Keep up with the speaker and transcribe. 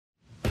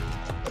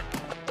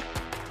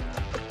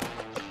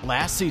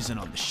Last season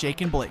on the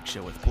Shake and Blake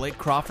Show with Blake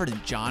Crawford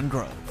and John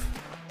Grove.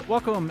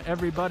 Welcome,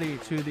 everybody,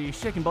 to the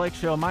Shake and Blake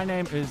Show. My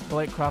name is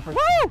Blake Crawford.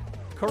 Woo!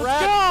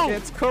 Correct.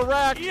 It's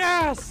correct.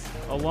 Yes!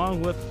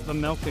 Along with the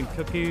milk and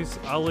cookies,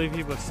 I'll leave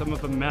you with some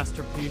of a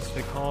masterpiece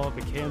they call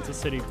the Kansas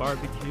City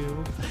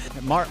barbecue.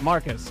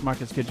 Marcus,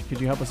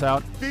 could you help us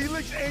out?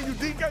 Felix and you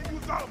DK, you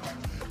something.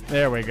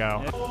 There we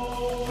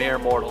go. Mere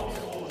mortals,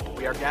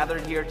 we are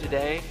gathered here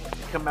today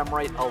to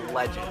commemorate a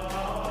legend,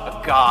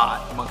 a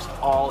god amongst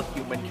all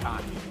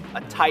humankind,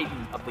 a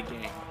titan of the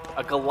game,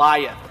 a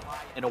Goliath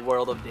in a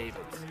world of Davids.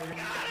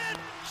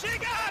 She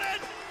got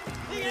it!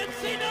 The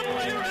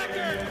NCAA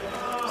record!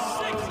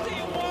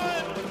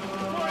 61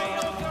 for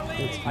Aoka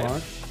League. It's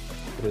March.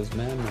 It is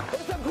madness.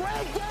 It's a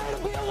great day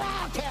to be a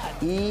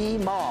Wildcat.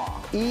 E-Maw.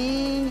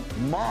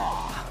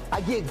 I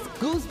get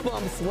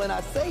goosebumps when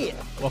I say it.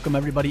 Welcome,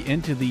 everybody,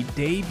 into the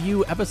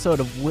debut episode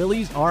of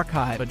Willie's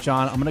Archive. But,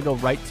 John, I'm going to go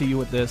right to you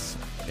with this.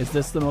 Is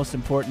this the most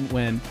important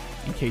win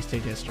in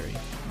K-State history?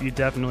 You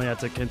definitely have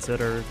to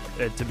consider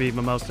it to be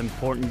the most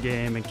important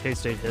game in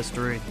K-State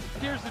history.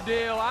 Here's the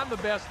deal. I'm the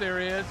best there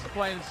is,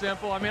 plain and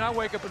simple. I mean, I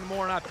wake up in the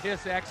morning, I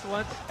piss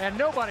excellence, and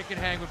nobody can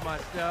hang with my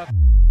stuff.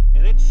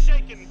 And it's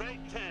shaking bait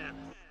time.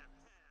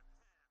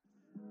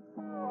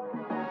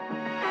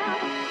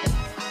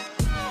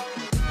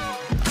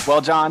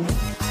 Well, John,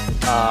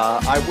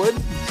 I would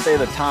say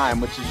the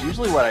time, which is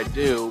usually what I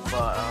do,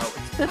 but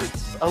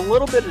it's a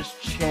little bit has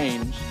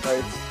changed.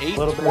 It's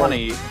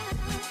 8:20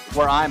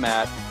 where I'm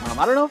at.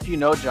 I don't know if you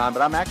know, John,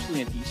 but I'm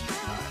actually in Eastern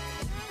time.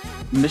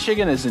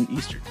 Michigan is in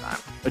Eastern time,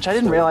 which I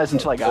didn't realize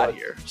until I got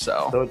here.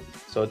 So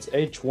it's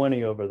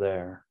 8:20 over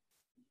there.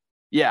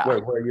 Yeah,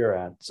 where you're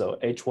at. So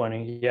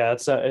 8:20. Yeah,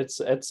 it's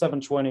at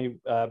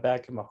 7:20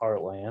 back in the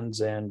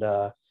heartlands, and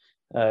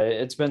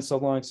it's been so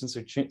long since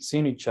we've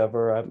seen each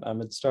other.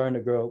 I'm starting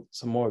to grow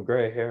some more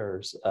gray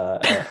hairs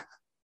on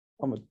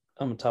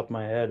the top of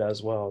my head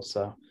as well.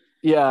 So.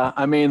 Yeah,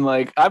 I mean,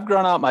 like, I've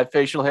grown out my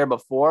facial hair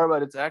before,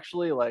 but it's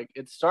actually, like,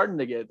 it's starting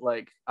to get,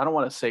 like, I don't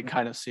want to say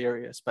kind of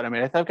serious, but I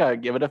mean, I think I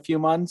give it a few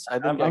months. I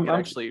think I can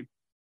actually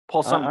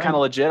pull something kind of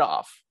legit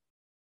off.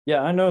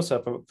 Yeah, I know,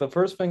 Seth. The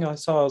first thing I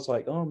saw, I was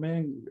like, oh,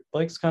 man,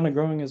 Blake's kind of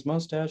growing his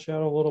mustache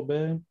out a little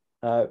bit.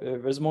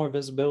 There's more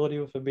visibility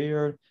with the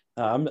beard.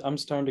 I'm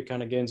starting to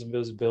kind of gain some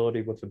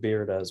visibility with the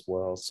beard as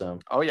well. So.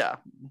 Oh, yeah.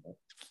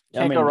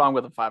 Can't go wrong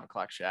with a 5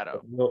 o'clock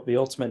shadow. The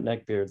ultimate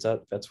neck beards.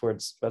 That's where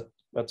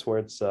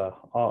it's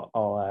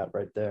all at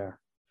right there.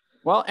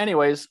 Well,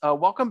 anyways,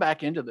 welcome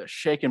back into the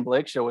Shake and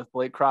Blake Show with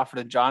Blake Crawford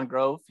and John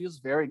Grove. Feels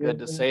very good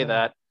to say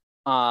that.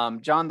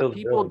 John, the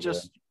people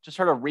just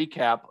heard a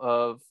recap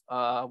of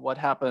what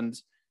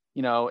happened,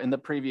 in the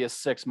previous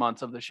 6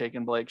 months of the Shake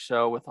and Blake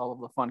Show with all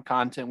of the fun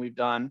content we've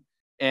done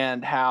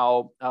and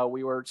how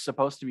we were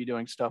supposed to be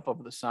doing stuff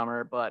over the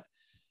summer, but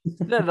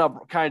it ended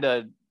up kind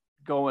of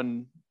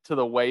going to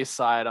the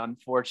wayside,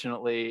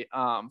 unfortunately.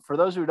 For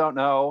those who don't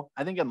know,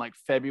 I think in like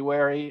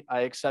February,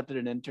 I accepted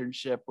an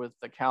internship with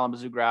the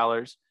Kalamazoo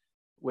Growlers,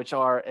 which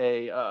are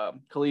a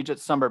collegiate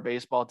summer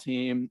baseball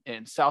team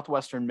in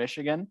southwestern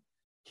Michigan,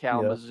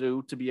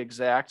 Kalamazoo to be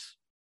exact,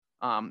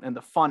 and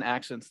the fun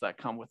accents that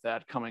come with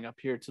that coming up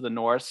here to the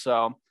north.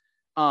 So,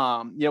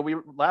 we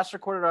last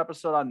recorded our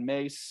episode on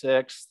May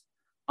 6th,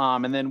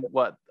 and then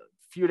a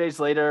few days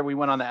later, we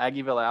went on the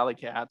Aggieville Alley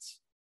Cats.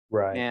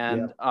 Right.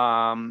 And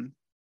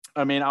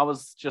I mean, I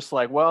was just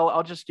like, well,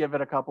 I'll just give it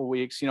a couple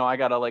weeks. I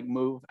got to like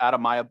move out of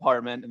my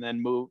apartment and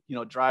then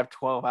drive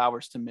 12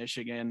 hours to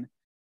Michigan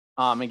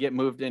and get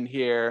moved in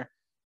here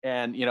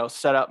and,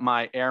 set up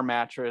my air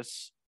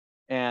mattress.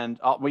 And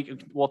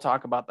we'll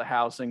talk about the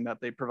housing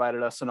that they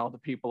provided us and all the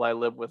people I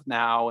live with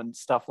now and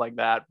stuff like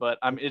that. But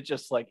it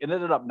just like, it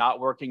ended up not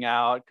working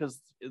out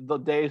because the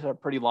days are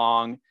pretty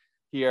long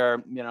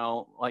here,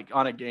 like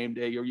on a game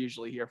day, you're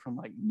usually here from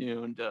like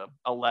noon to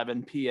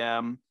 11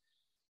 p.m.,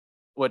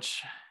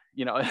 which,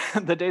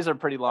 the days are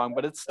pretty long,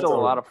 but it's still a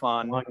lot of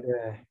fun. Long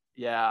day.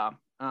 Yeah.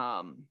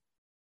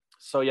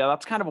 So yeah,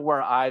 that's kind of where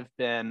I've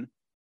been.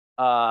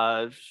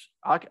 I'll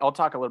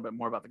talk a little bit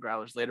more about the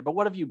Growlers later, but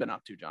what have you been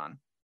up to, John?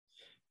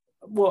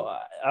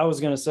 Well, I was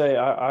going to say,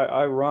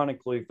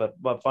 ironically,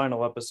 but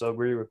final episode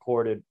we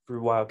recorded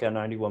through Wildcat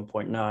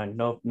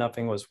 91.9.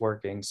 Nothing was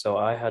working, so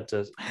I had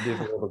to do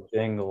the little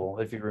jingle,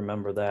 if you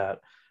remember that.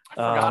 I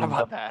forgot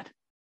about that.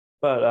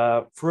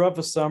 But throughout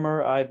the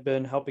summer, I've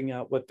been helping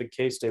out with the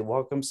K-State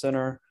Welcome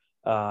Center,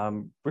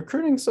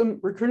 recruiting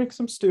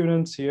some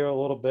students here a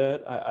little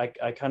bit.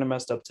 I kind of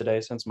messed up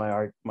today since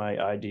my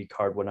ID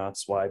card would not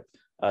swipe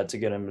to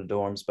get into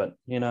dorms, but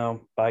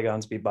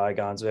bygones be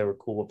bygones. They were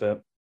cool with it.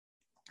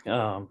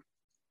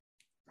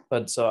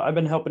 But so I've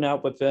been helping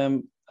out with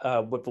them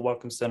with the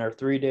Welcome Center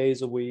 3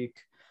 days a week,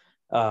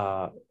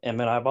 and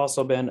then I've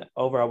also been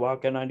over at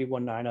Wildcat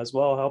 91.9 as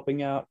well,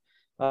 helping out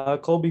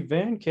Colby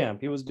Van Camp.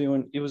 He was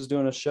doing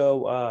a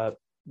show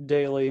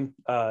daily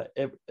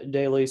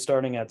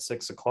starting at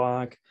 6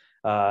 o'clock.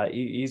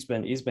 He's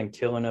been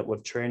killing it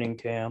with training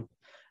camp.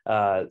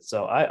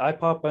 So I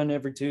pop on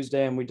every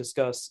Tuesday and we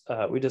discuss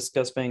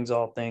things,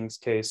 all things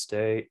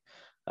K-State.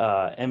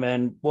 And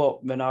then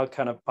I'll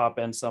kind of pop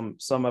in some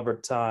other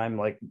time,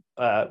 like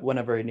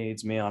whenever he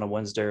needs me on a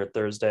Wednesday or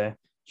Thursday,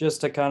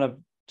 just to kind of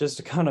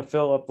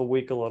fill up the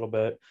week a little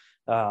bit.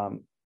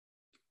 And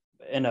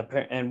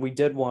we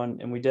did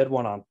one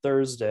on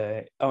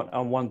Thursday,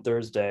 on one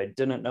Thursday.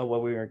 Didn't know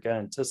what we were going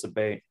to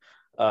anticipate.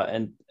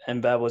 And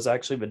that was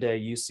actually the day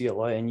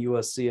UCLA and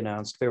USC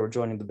announced they were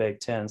joining the Big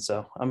Ten.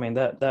 So I mean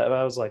that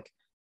was like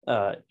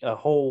a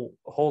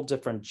whole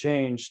different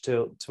change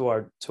to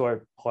our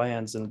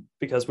plans, and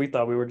because we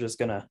thought we were just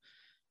gonna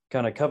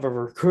kind of cover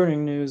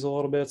recruiting news a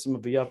little bit, some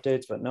of the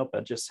updates, but nope,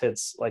 it just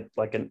hits like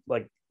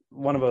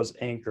one of those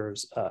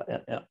anchors on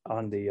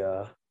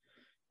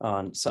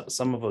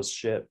some of those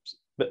ships,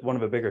 but one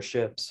of the bigger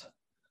ships.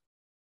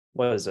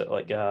 What is it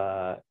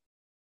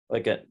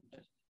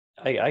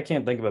I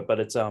can't think of it, but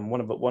it's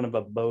one of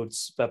the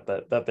boats that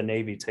the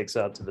Navy takes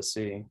out to the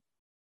sea.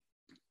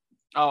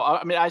 Oh,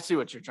 I mean, I see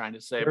what you're trying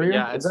to say, Carrier? but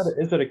yeah,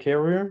 is it a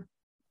carrier?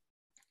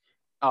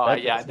 Oh,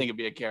 yeah, I think it'd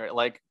be a carrier,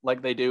 like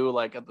they do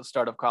like at the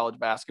start of college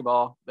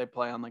basketball, they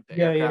play on like the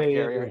aircraft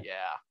carrier.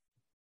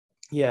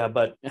 Yeah,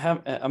 but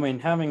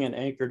having an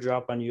anchor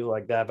drop on you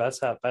like that, that's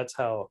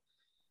how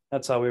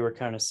we were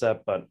kind of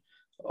set. But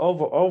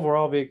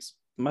overall,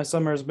 my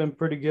summer has been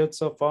pretty good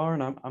so far,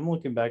 and I'm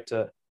looking back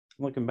to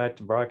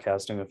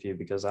broadcasting with you,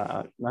 because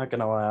I'm not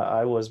gonna lie,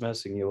 I was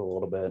missing you a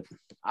little bit.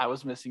 I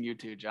was missing you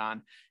too,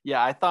 John.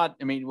 Yeah, I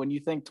mean, when you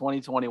think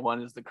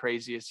 2021 is the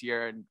craziest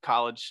year in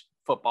college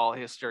football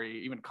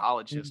history, even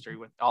college history,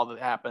 with all that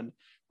happened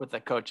with the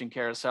coaching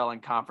carousel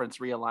and conference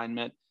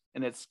realignment,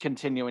 and it's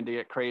continuing to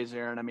get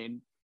crazier. And I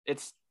mean,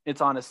 it's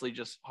honestly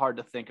just hard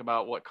to think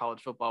about what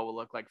college football will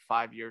look like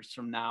 5 years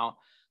from now.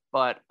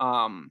 But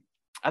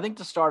I think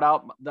to start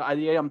out, the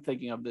idea I'm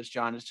thinking of this,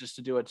 John, is just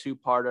to do a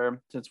two-parter,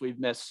 since we've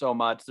missed so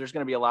much. There's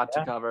going to be a lot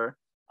to cover.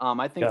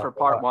 I think for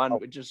part one,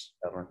 we just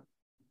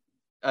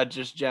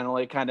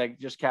generally kind of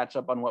just catch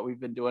up on what we've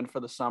been doing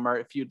for the summer.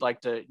 If you'd like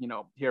to,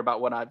 hear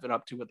about what I've been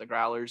up to with the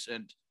Growlers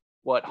and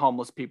what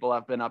homeless people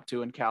have been up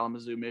to in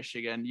Kalamazoo,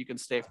 Michigan, you can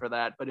stay for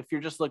that. But if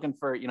you're just looking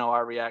for,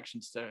 our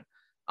reactions to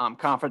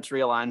conference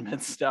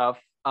realignment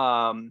stuff,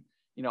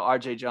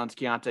 RJ Jones,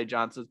 Keontae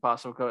Johnson's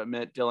possible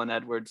commitment, Dylan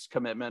Edwards'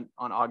 commitment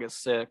on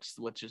August 6th,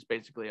 which is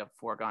basically a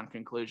foregone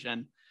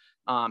conclusion.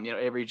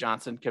 Avery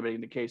Johnson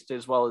committing to K-State,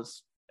 as well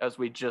as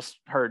we just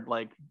heard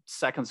like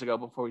seconds ago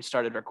before we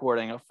started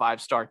recording, a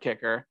 5-star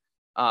kicker,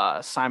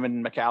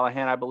 Simon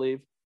McCallahan, I believe.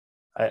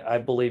 I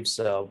believe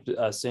so.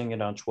 Seeing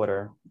it on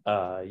Twitter.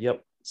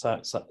 Yep.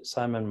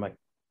 Simon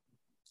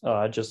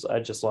I just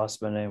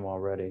lost my name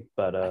already,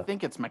 but I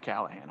think it's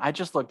McCallahan. I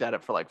just looked at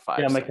it for like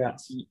 5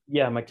 seconds.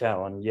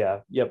 McCallan. Yeah.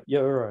 Yep.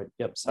 You're right.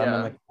 Yep.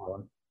 Simon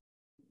McCallan.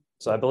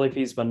 So I believe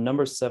he's the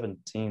number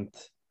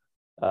 17th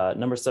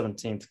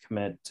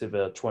commit to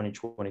the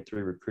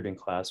 2023 recruiting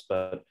class,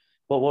 but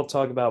we'll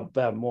talk about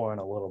that more in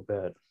a little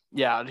bit.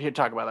 Yeah, I'll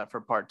talk about that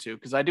for part 2,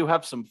 because I do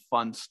have some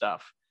fun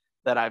stuff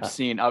that I've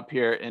seen up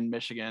here in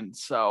Michigan.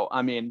 So,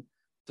 I mean,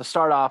 to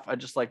start off, I'd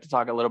just like to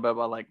talk a little bit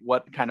about like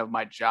what kind of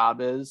my job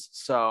is.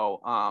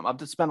 So I've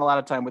just spent a lot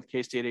of time with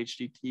K-State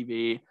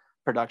HDTV,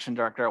 production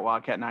director at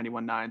Wildcat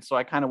 91.9. So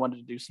I kind of wanted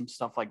to do some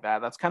stuff like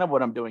that. That's kind of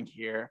what I'm doing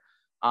here.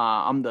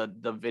 I'm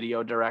the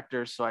video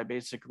director. So I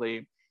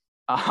basically,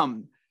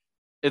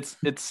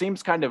 it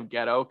seems kind of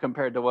ghetto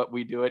compared to what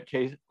we do at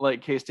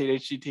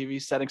K-State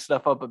HDTV, setting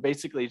stuff up. But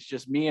basically it's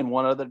just me and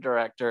one other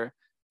director,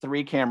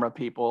 3 camera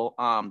people.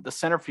 The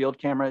center field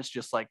camera is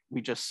just like,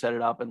 we just set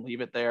it up and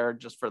leave it there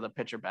just for the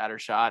pitcher batter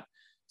shot,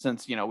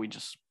 since, we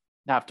just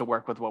have to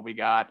work with what we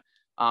got.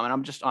 And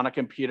I'm just on a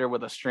computer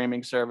with a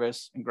streaming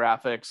service and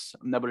graphics.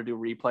 I'm able to do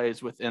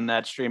replays within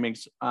that streaming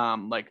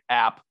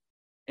app.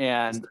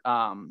 And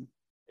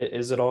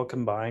is it all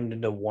combined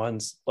into one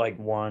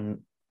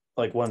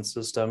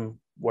system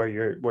where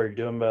you're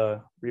doing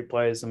the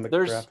replays and the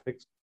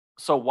graphics?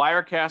 So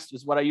Wirecast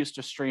is what I used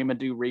to stream and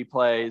do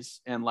replays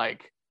and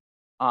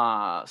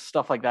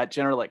stuff like that,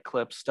 general like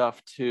clip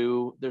stuff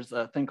too. There's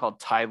a thing called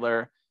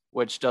Tyler,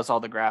 which does all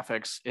the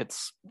graphics.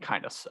 It's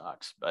kind of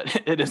sucks,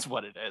 but it is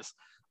what it is.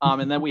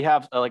 And then we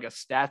have a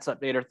stats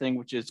updater thing,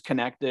 which is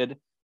connected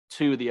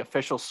to the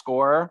official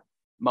score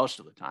most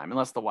of the time,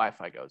 unless the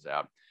Wi-Fi goes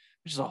out,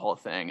 which is a whole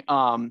thing.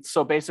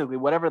 So basically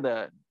whatever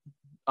the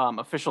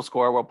official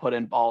score will put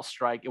in ball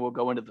strike, it will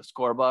go into the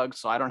score bug.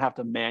 So I don't have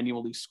to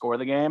manually score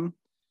the game,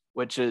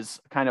 which is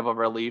kind of a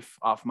relief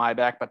off my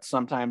back, but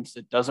sometimes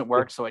it doesn't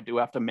work. So I do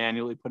have to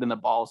manually put in the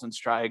balls and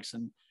strikes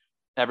and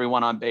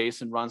everyone on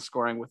base and run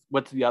scoring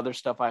with the other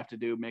stuff I have to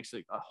do makes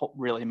it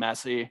really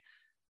messy.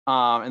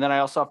 And then I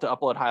also have to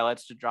upload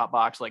highlights to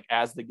Dropbox,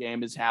 as the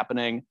game is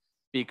happening,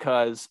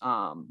 because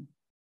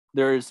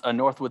there's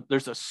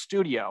a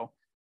studio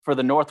for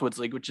the Northwoods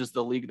League, which is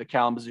the league the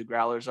Kalamazoo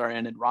Growlers are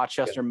in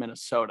Rochester,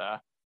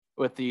 Minnesota,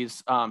 with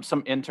these,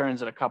 some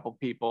interns and a couple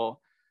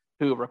people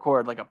who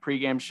record a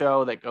pregame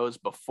show that goes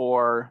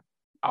before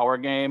our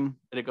game,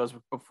 and it goes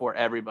before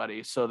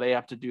everybody. So they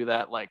have to do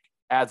that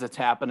as it's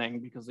happening,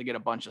 because they get a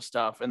bunch of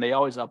stuff, and they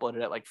always upload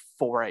it at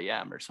 4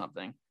 a.m. or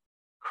something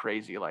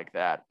crazy like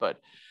that. But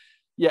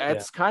Yeah,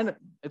 it's kind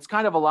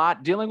of a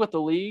lot dealing with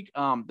the league.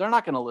 They're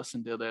not going to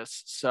listen to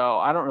this, so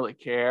I don't really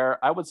care.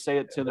 I would say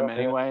it to them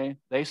anyway.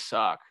 They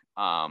suck.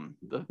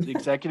 The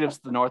executives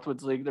of the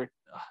Northwoods League, they're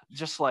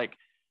just like,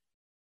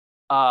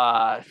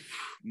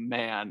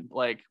 man,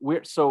 like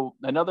so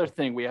another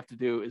thing we have to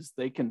do is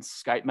they can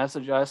Skype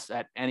message us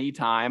at any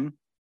time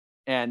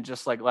and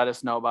just like let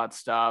us know about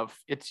stuff.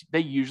 They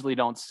usually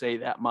don't say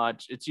that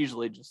much. It's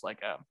usually just like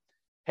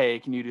hey,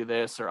 can you do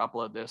this or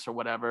upload this or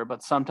whatever?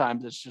 But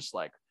sometimes it's just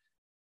like,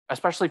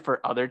 especially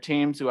for other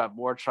teams who have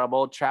more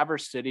trouble.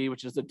 Traverse City,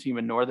 which is the team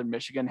in Northern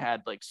Michigan,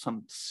 had like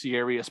some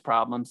serious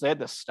problems. They had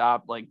to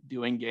stop like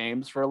doing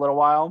games for a little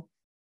while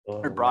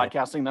or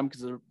broadcasting them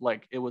because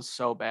like it was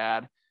so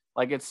bad.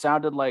 Like it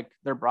sounded like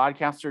their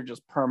broadcaster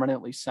just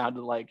permanently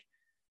sounded like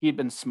he'd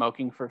been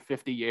smoking for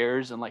 50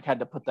 years and like had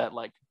to put that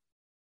like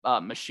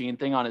machine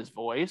thing on his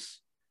voice.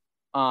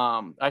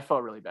 I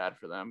felt really bad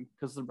for them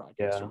because the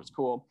broadcaster was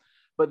cool.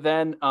 But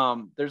then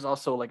there's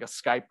also like a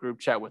Skype group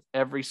chat with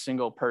every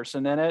single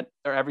person in it,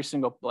 or every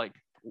single like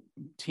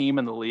team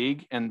in the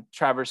league. And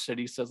Traverse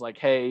City says like,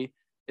 hey,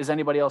 is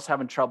anybody else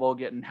having trouble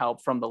getting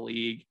help from the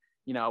league?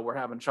 You know, we're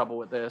having trouble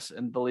with this.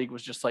 And the league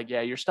was just like,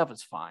 yeah, your stuff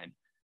is fine.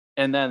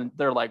 And then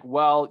they're like,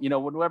 well, you know,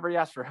 whenever you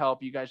ask for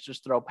help, you guys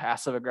just throw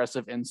passive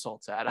aggressive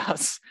insults at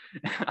us.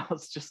 And I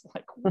was just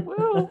like,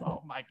 whoa,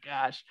 oh my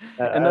gosh.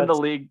 And then the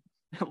league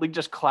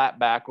just clap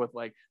back with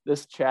like,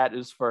 this chat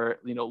is for,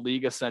 you know,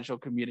 league essential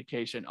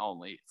communication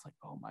only. It's like,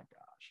 oh my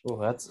gosh. Well,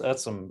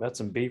 that's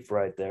some beef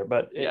right there.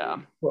 But yeah,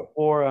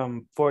 for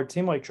a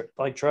team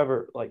like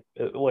Trevor, like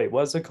wait,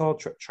 what's it called?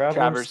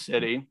 Traverse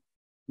City.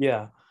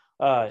 Yeah.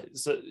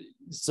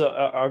 So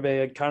are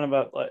they kind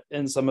of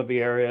in some of the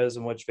areas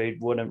in which they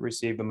wouldn't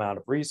receive amount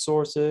of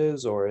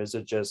resources, or is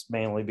it just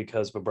mainly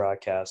because the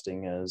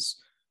broadcasting is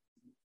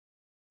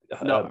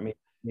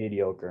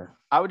mediocre?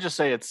 I would just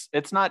say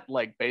it's not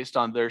like based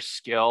on their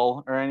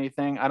skill or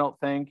anything. I don't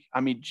think.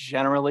 I mean,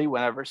 generally,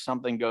 whenever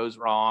something goes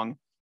wrong,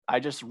 I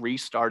just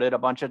restart it a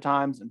bunch of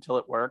times until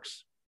it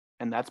works,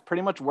 and that's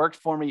pretty much worked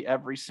for me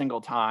every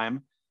single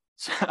time.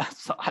 So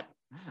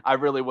I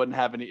really wouldn't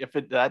have any. If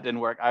that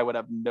didn't work, I would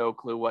have no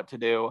clue what to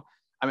do.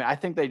 I mean, I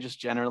think they just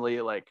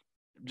generally like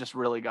just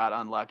really got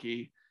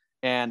unlucky,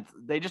 and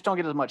they just don't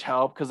get as much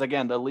help because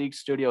again, the league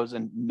studio is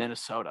in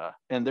Minnesota,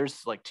 and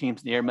there's like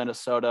teams near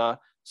Minnesota,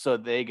 so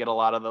they get a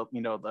lot of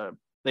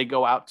they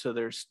go out to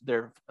their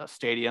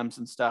stadiums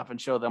and stuff and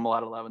show them a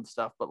lot of love and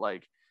stuff. But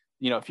like,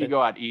 you know, if you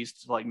go out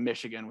east to like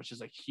Michigan, which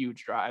is a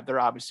huge drive, they're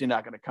obviously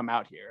not going to come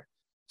out here.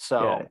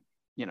 So. Yeah.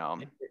 You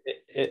know,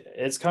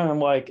 it's kind of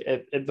like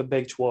if the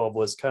Big 12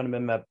 was kind of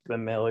in that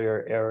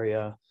familiar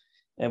area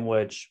in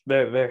which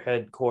they're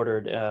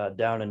headquartered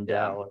down in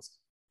Dallas,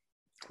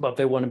 but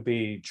they wouldn't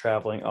be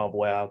traveling all the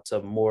way out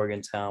to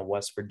Morgantown,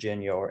 West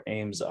Virginia, or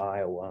Ames,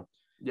 Iowa.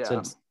 Yeah,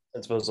 since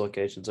those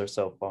locations are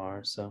so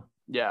far. So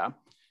yeah,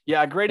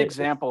 a great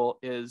example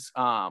is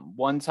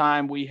one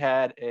time we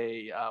had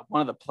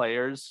one of the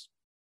players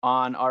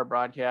on our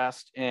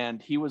broadcast,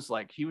 and he was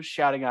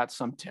shouting out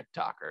some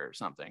TikToker or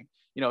something.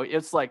 You know,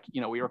 it's like, you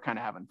know, we were kind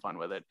of having fun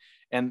with it.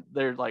 And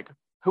they're like,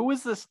 who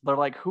is this? They're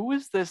like, who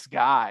is this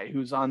guy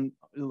who's on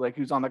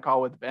the call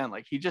with Ben?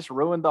 Like, he just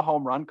ruined the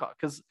home run call.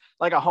 Because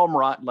like a home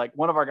run, like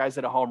one of our guys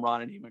hit a home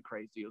run and he went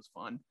crazy. It was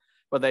fun.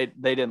 But they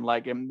didn't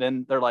like him.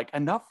 Then they're like,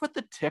 enough with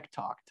the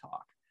TikTok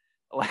talk.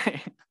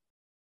 Like,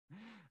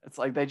 it's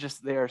like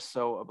they are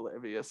so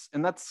oblivious.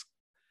 And that's,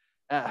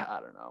 I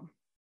don't know.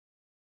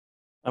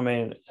 I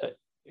mean,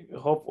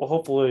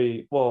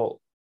 hopefully, well,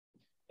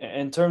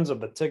 in terms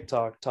of the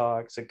TikTok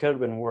talks, it could have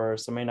been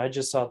worse. I mean, I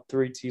just saw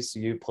 3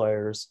 TCU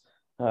players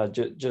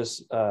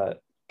just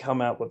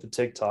come out with the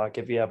TikTok,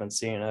 if you haven't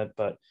seen it,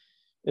 but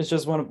it's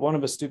just one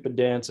of the stupid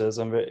dances.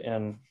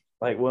 And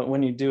like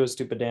when you do a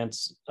stupid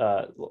dance,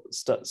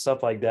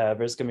 stuff like that,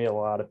 there's going to be a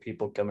lot of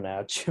people coming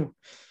at you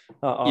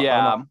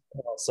on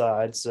the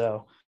side.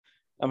 So,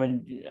 I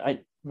mean,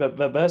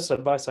 the best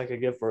advice I could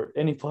give for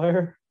any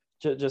player,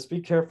 just be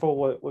careful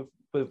with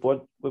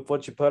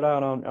what you put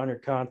out on your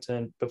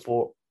content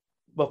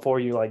before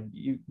you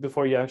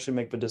actually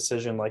make the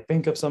decision. Like,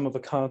 think of some of the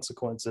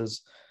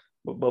consequences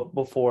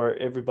before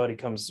everybody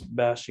comes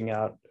bashing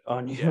out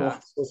on you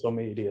on social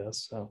media.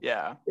 So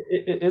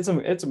it's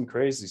some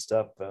crazy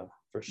stuff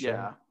for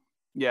sure.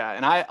 Yeah,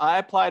 and I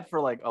applied for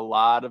like a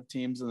lot of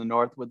teams in the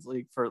Northwoods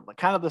League for like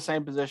kind of the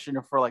same position,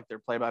 or for like their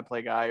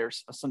play-by-play guy or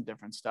some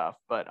different stuff.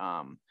 But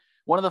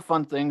one of the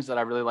fun things that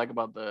I really like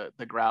about the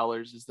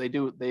Growlers is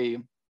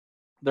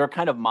their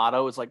kind of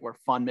motto is like, where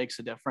fun makes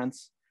a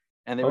difference.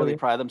 And they really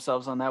pride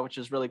themselves on that, which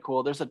is really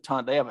cool.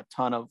 They have a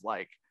ton of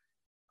like,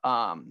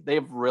 they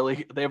have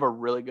a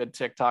really good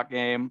TikTok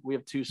game. We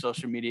have 2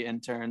 social media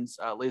interns,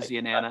 Lizzie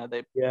and Anna.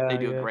 They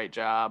do a great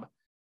job.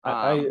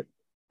 I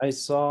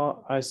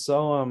saw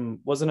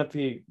wasn't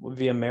it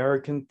the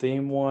American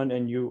theme one,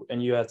 and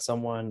you had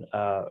someone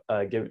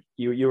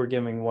you were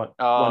giving one.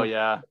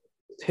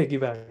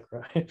 Piggyback,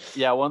 right?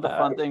 Yeah, one of the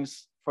fun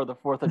things for the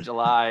 4th of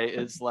July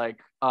is like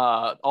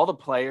all the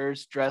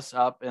players dress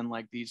up in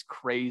like these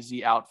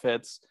crazy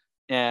outfits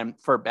and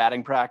for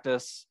batting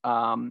practice.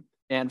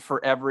 And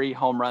for every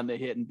home run they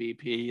hit in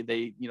BP,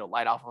 they,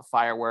 light off a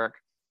firework,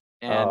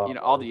 and,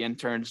 all the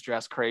interns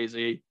dress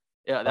crazy.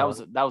 Yeah, that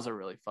was a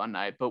really fun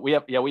night. But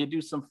we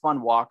do some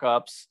fun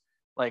walk-ups.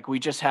 Like we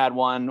just had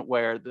one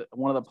where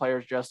one of the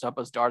players dressed up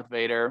as Darth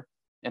Vader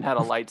and had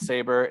a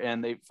lightsaber,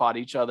 and they fought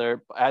each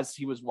other as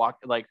he was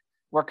walking. Like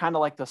we're kind of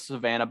like the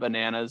Savannah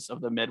Bananas of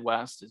the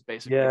Midwest is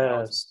basically.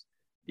 Yes.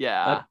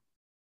 Yeah.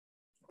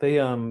 They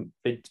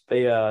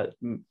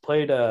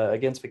played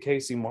against the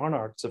KC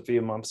Monarchs a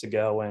few months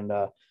ago, and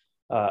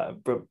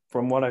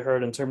from what I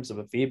heard in terms of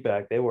the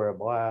feedback, they were a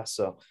blast.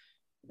 So,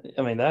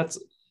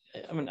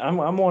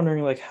 I'm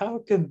wondering, like, how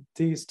could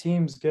these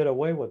teams get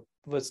away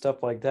with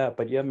stuff like that,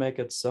 but yet make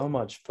it so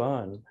much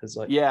fun? It's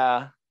like,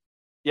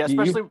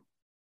 especially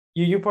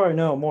you probably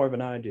know more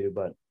than I do,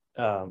 but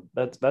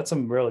that's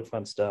some really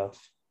fun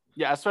stuff.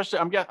 Yeah, especially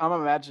I'm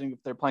imagining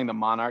if they're playing the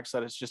Monarchs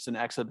that it's just an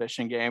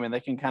exhibition game and they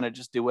can kind of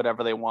just do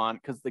whatever they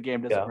want because the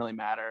game doesn't really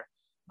matter.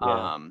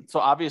 Yeah. So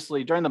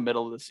obviously during the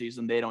middle of the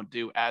season, they don't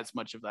do as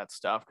much of that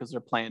stuff because they're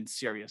playing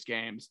serious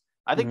games.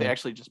 I think they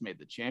actually just made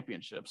the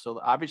championship. So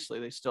obviously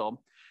they still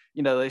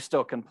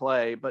can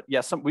play. But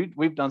yeah,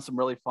 we've done some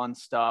really fun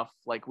stuff.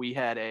 Like we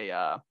had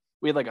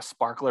like a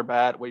sparkler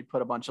bat where you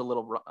put a bunch of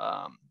little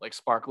like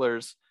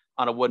sparklers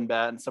on a wooden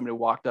bat, and somebody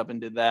walked up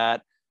and did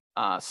that.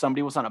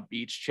 Somebody was on a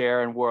beach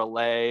chair and wore a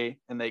lei,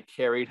 and they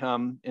carried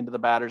him into the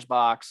batter's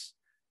box.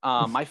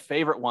 My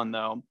favorite one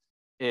though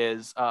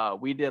is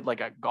we did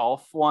like a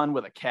golf one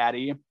with a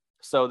caddy.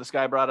 So this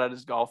guy brought out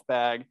his golf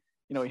bag.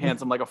 He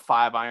hands him like a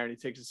 5-iron. He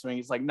takes a swing.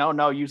 He's like,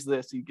 no, use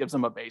this. He gives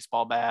him a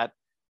baseball bat.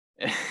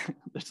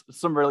 There's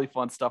some really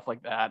fun stuff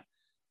like that.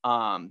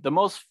 The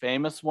most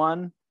famous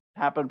one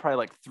happened probably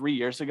like 3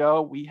 years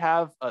ago. We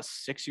have a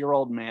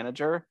 6-year-old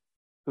manager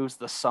who's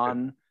the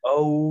son.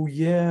 Oh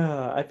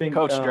yeah, I think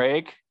Coach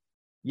Drake.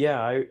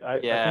 Yeah,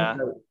 I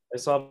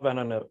saw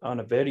that on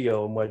a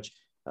video in which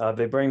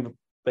they bring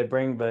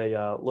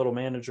the little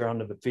manager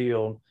onto the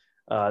field,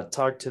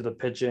 talk to the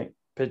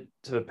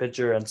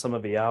pitcher and some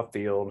of the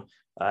outfield.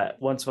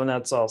 When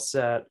that's all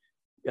set,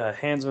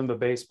 hands him the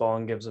baseball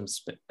and gives him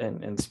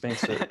and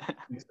spinks it.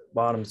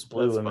 Bottom's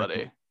blue. That's and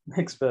funny.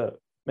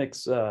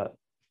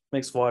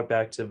 makes fly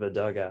back to the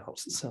dugout.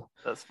 So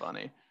that's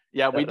funny.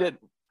 Yeah, we did.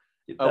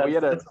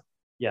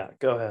 Yeah,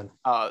 go ahead.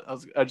 I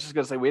was just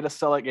gonna say we had a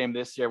sellout game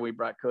this year. We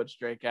brought Coach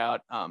Drake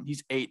out.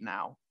 He's 8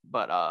 now,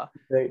 but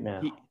 8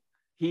 now.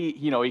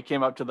 He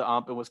came up to the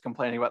ump and was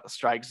complaining about the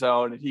strike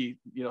zone, and he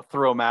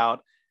threw him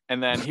out,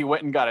 and then he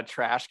went and got a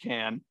trash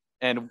can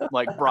and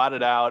like brought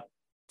it out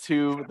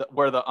to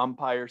where the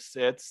umpire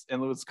sits,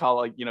 and it was called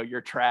like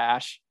your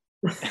trash.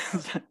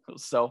 It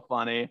was so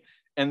funny.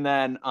 And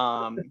then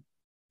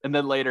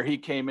later he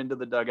came into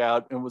the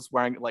dugout and was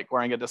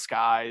wearing a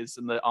disguise,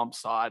 and the ump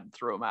saw it and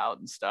threw him out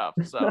and stuff.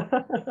 So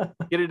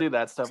get to do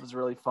that stuff is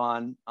really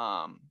fun.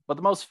 But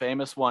the most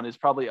famous one is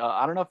probably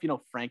I don't know if you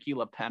know Frankie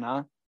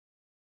LaPenna.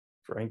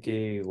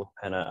 Frankie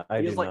LaPenna,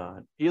 I do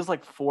not. He has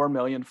like 4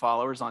 million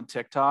followers on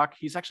TikTok.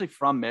 He's actually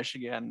from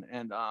Michigan,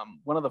 and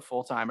one of the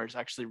full timers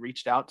actually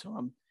reached out to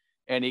him,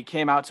 and he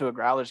came out to a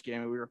Growlers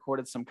game, and we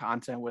recorded some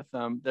content with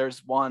him.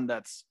 There's one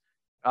that's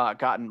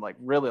gotten like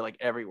really like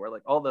everywhere,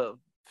 like all the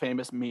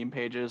famous meme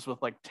pages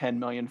with like 10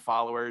 million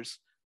followers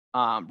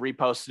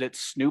reposted it.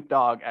 Snoop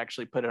Dogg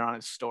actually put it on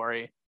his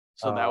story,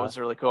 so that was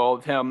really cool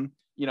with him.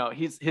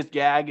 His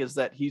gag is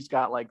that he's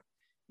got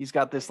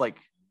this like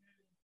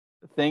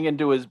thing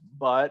into his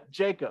butt.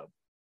 Jacob,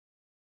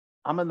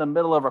 I'm in the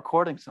middle of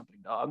recording something,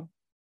 dog.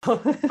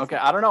 Okay,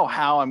 I don't know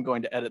how I'm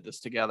going to edit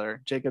this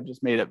together. Jacob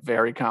just made it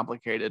very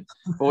complicated,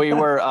 but we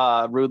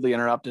were rudely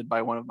interrupted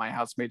by one of my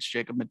housemates,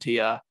 Jacob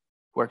Mattia,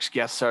 works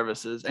guest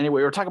services.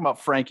 Anyway, we were talking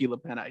about Frankie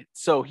LaPenna.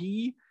 So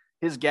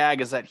his gag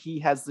is that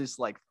he has this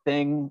like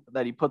thing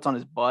that he puts on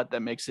his butt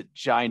that makes it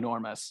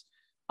ginormous.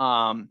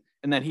 And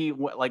then he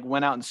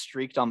went out and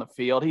streaked on the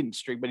field. He didn't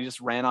streak, but he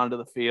just ran onto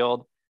the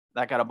field.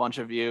 That got a bunch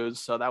of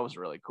views. So that was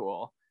really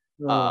cool.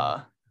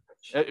 I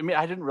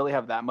didn't really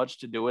have that much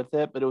to do with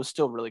it, but it was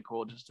still really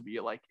cool just to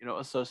be like,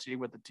 associated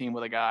with the team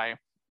with a guy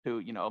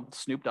who,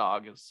 Snoop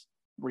Dogg is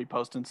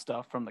reposting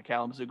stuff from the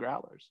Kalamazoo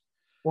Growlers.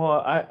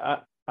 Well,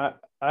 I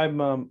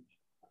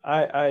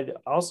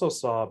also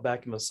saw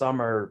back in the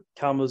summer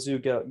Kalamazoo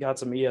got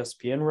some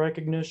ESPN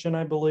recognition,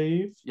 I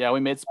believe. Yeah, we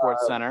made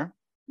Sports Center.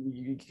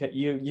 You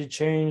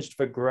changed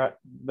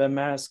the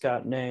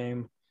mascot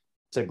name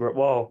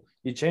to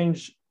you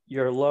changed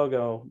your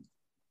logo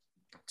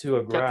to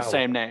a Growler. Kept the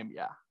same name,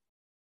 yeah.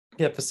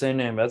 Kept the same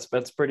name.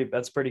 That's pretty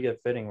good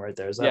fitting right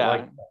there. Is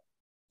that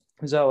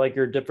like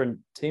your different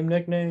team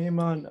nickname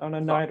on a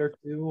night or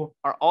two?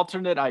 Our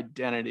alternate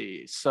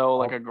identity. So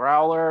like a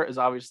Growler is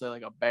obviously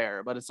like a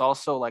bear, but it's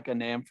also like a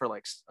name for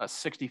like a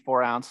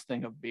 64-ounce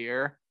thing of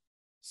beer.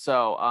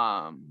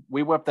 So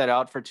we whipped that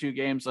out for 2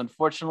 games.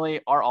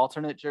 Unfortunately, our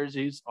alternate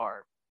jerseys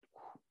are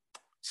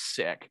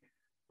sick,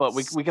 but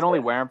we can only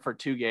wear them for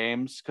 2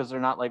 games because they're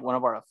not like one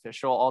of our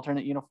official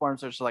alternate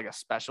uniforms. There's like a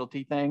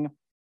specialty thing.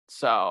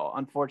 So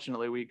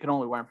unfortunately, we can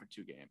only wear them for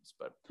 2 games,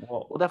 but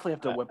Well, we'll definitely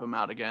have to whip them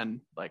out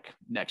again like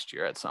next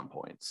year at some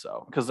point.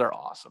 So because they're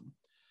awesome.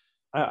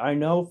 I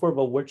know for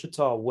the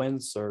Wichita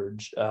Wind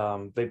Surge,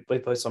 they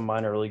play some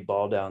minor league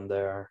ball down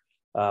there.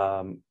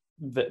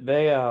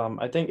 They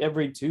I think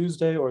every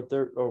Tuesday or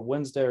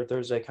Wednesday or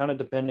Thursday, kind of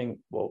depending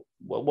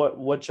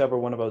whichever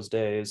one of those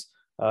days.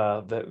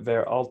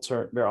 Their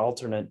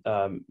alternate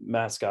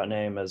mascot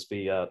name is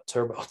the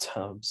Turbo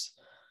Tubs,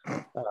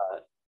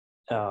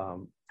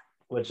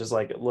 which is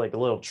like a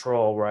little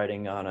troll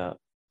riding on a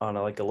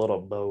like a little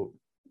boat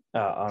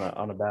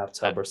on a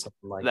bathtub or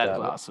something like that. That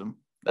is awesome.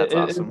 That's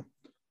awesome.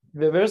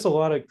 There's a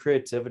lot of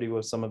creativity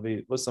with some of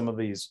these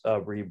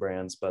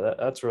rebrands, but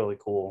that's really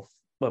cool.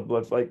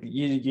 But like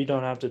you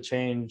don't have to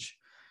change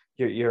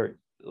you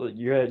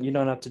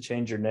don't have to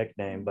change your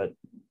nickname, but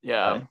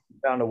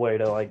found a way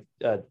to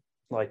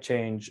like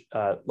change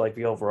like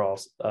the overall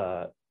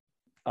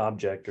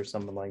object or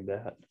something like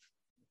that.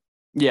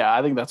 Yeah,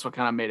 I think that's what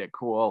kind of made it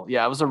cool.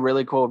 Yeah, it was a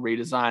really cool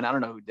redesign. I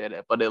don't know who did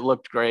it, but it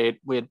looked great.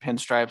 We had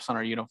pinstripes on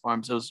our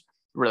uniforms. It was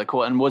really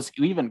cool. And what's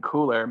even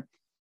cooler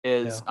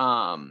is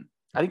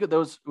I think it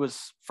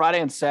was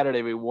Friday and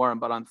Saturday we wore them,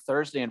 but on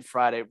Thursday and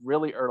Friday,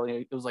 really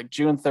early, it was like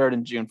June 3rd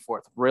and June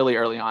 4th, really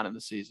early on in the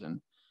season.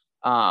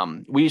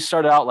 We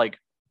started out like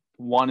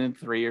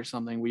 1-3 or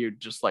something. We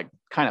just like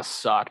kind of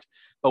sucked,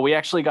 but we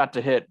actually got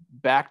to hit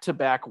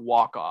back-to-back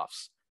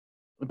walk-offs,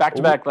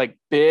 back-to-back like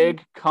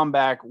big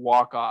comeback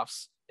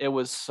walk-offs. It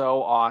was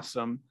so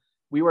awesome.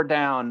 We were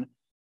down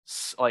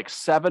like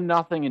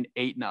 7-0 and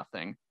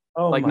 8-0.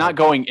 Like not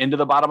going into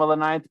the bottom of the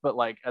 9th, but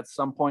like at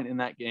some point in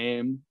that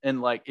game. And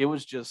like, it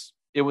was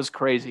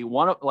crazy.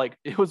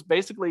 It was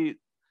basically,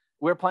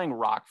 we were playing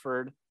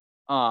Rockford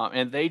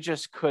and they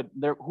just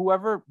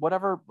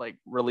whatever like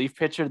relief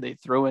pitcher they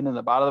threw in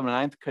the bottom of the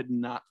 9th could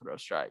not throw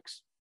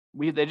strikes.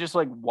 They just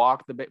like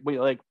walked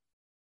I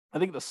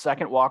think the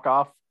second walk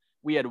off,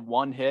 we had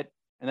 1 hit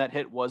and that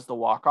hit was the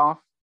walk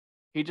off.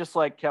 He just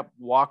like kept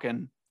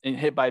walking and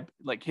hit by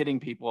like hitting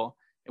people.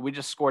 And we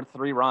just scored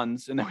 3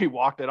 runs and then we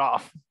walked it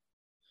off.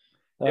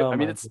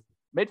 It's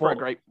made for a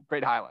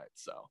great highlight.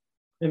 So,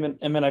 and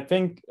then I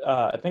think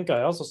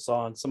I also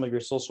saw on some of your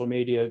social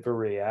media the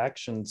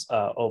reactions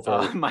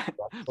over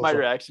my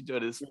reaction to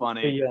it is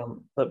funny.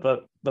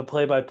 But the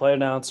play-by-play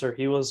announcer,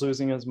 he was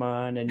losing his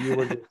mind, and you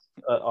were just,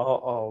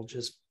 all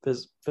just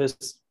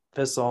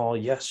fist all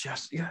yes.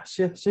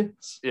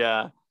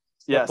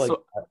 Yeah.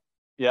 So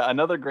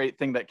another great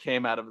thing that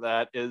came out of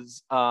that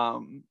is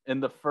in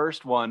the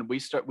first one we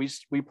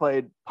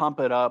played Pump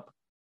It Up.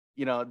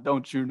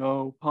 Don't you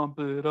know, pump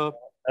it up.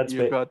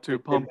 Got to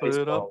pump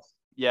it up.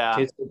 Yeah.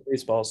 K-State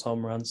Baseball's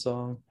home run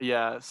song.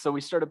 Yeah. So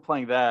we started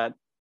playing that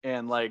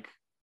and like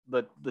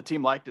the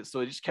team liked it. So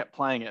we just kept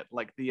playing it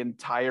like the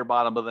entire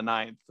bottom of the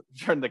 9th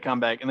during the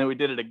comeback. And then we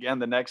did it again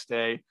the next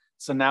day.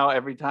 So now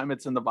every time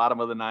it's in the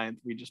bottom of the 9th,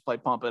 we just play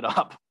Pump It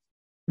Up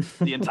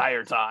the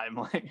entire time.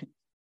 Like,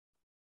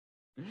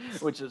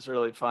 which is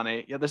really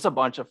funny. Yeah, there's a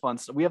bunch of fun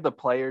stuff. We have the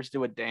players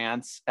do a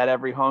dance at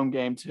every home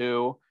game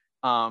too.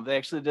 They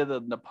actually did the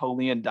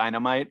Napoleon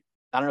Dynamite.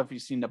 I don't know if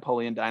you've seen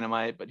Napoleon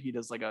Dynamite, but he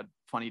does like a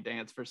funny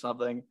dance for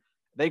something.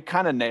 They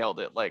kind of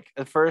nailed it. Like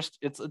at first,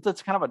 it's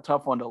kind of a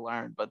tough one to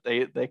learn, but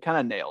they kind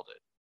of nailed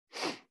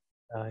it.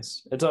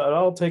 Nice. It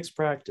all takes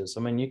practice. I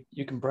mean,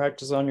 you can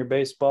practice on your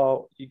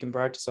baseball. You can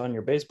practice on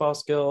your baseball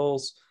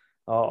skills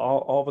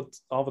all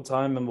the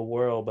time in the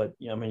world. But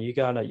I mean, you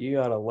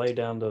gotta lay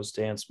down those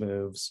dance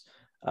moves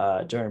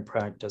during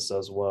practice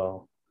as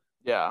well.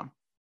 Yeah.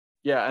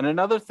 Yeah, and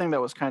another thing that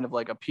was kind of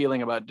like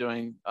appealing about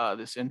doing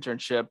this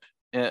internship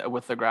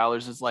with the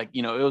Growlers is like,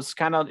 it was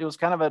kind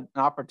of an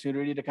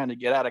opportunity to kind of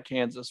get out of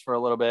Kansas for a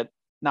little bit.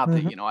 Not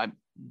that I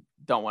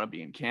don't want to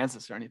be in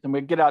Kansas or anything. We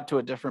get out to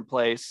a different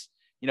place,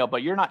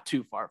 but you're not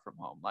too far from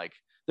home. Like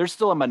there's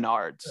still a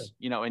Menards,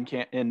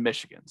 in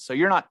Michigan, so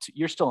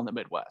you're still in the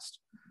Midwest.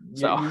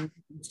 So you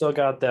still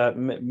got that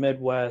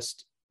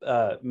Midwest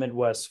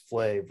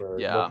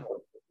flavor.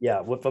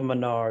 Yeah, with the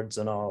Menards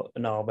and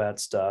all that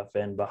stuff,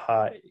 and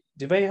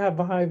do they have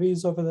the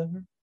Hy-Vees over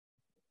there?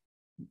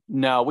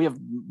 No, we have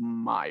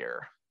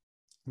Meyer.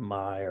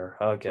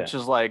 Okay. Which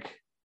is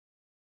like,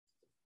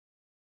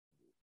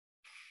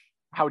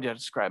 how would you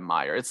describe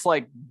Meyer? It's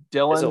like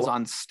Dillon's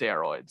on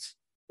steroids.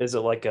 Is it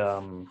like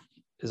a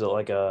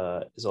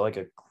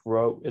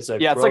grow? It's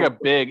like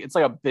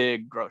a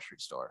big grocery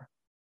store.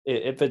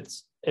 If it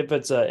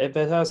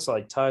has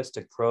like ties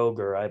to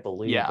Kroger, I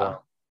believe. Yeah.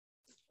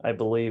 I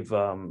believe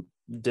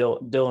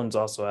Dillon's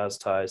also has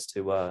ties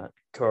to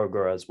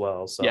Kroger as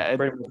well. So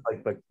pretty much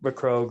like the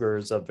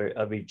Krogers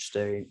of each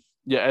state.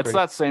 Yeah, it's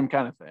that same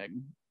kind of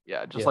thing.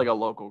 Yeah, just like a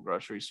local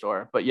grocery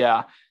store. But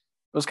yeah, it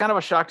was kind of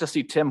a shock to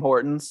see Tim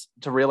Hortons,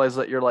 to realize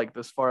that you're like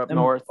this far up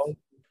north.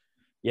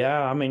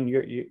 Yeah, I mean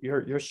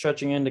you're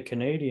stretching into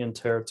Canadian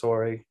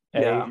territory.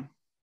 Yeah.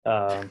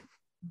 And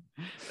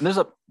there's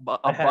a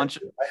bunch.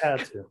 I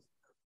had to.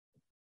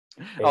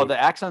 Oh, the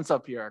accents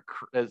up here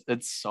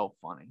it's so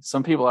funny.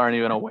 Some people aren't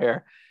even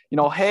aware.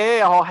 Hey,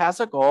 how's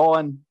it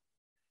going?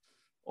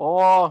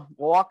 Oh,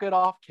 walk it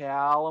off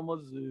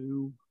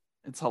Kalamazoo.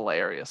 It's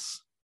hilarious.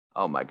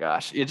 Oh my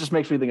gosh. It just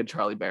makes me think of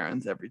Charlie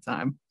Barron's every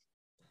time.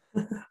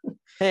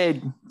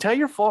 Hey, tell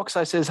your folks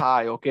I says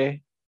hi,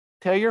 okay?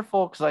 Tell your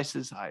folks I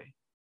says hi.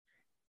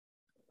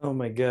 Oh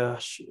my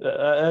gosh.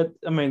 I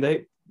mean,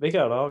 they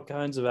got all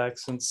kinds of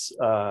accents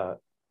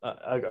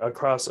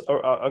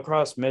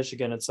across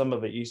Michigan and some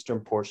of the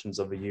eastern portions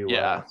of the U.S.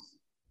 Yeah.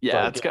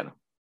 Yeah, Like, it's kind of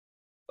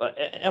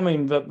I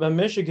mean, the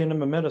Michigan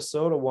and the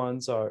Minnesota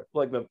ones are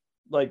like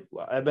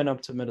I've been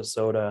up to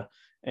Minnesota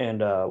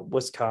and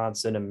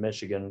Wisconsin and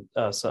Michigan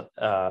a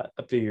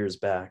few years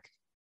back.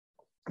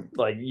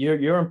 Like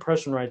your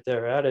impression right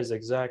there, that is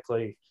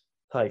exactly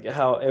like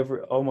how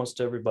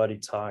almost everybody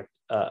talked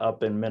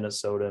up in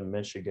Minnesota and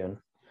Michigan,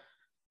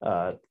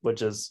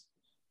 which is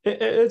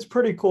it's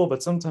pretty cool.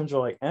 But sometimes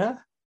you're like,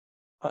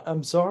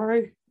 I'm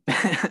sorry.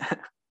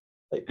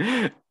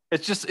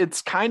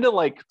 It's kind of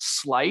like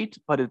slight,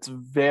 but it's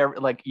very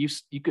like you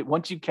could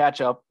once you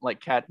catch up, like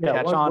catch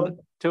on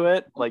to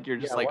it, like you're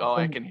just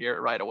I can hear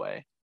it right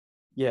away.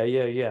 Yeah.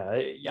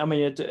 I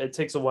mean, it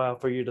takes a while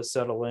for you to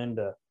settle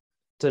into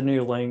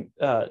new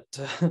to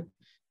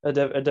a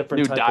different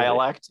new type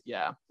dialect.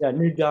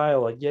 New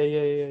dialect.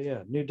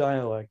 Yeah. New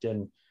dialect,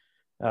 and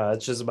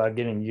it's just about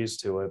getting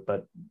used to it.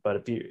 But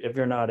if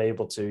you're not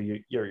able to,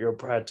 you're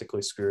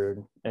practically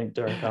screwed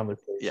during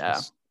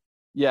conversations.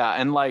 Yeah,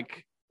 and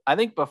like I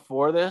think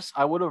before this,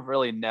 I would have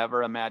really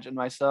never imagined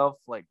myself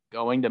like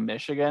going to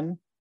Michigan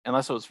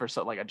unless it was for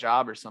like a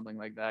job or something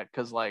like that.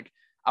 Because like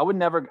I don't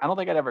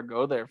think I'd ever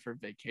go there for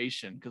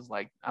vacation because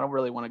like I don't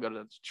really want to go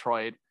to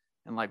Detroit.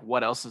 And like,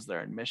 what else is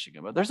there in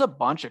Michigan? But there's a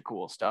bunch of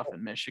cool stuff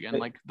in Michigan,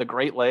 like the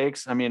Great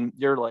Lakes. I mean,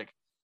 you're like,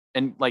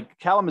 and like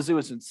Kalamazoo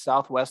is in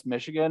Southwest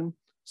Michigan.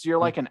 So you're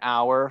like an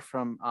hour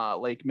from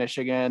Lake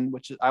Michigan,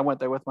 which I went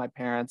there with my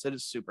parents. It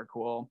is super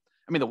cool.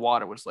 I mean, the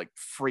water was like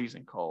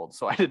freezing cold,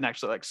 so I didn't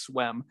actually like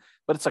swim,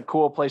 but it's a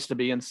cool place to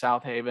be in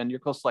South Haven.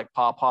 You're close to like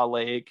Paw Paw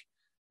Lake.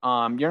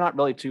 You're not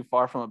really too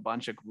far from a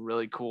bunch of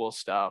really cool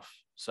stuff.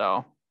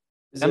 So,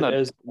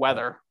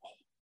 weather.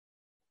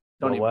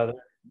 Weather.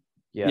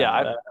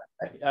 Yeah.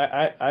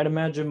 I'd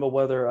imagine the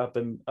weather up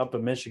in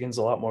Michigan's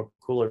a lot more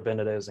cooler than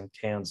it is in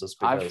Kansas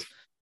because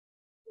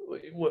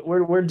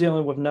we're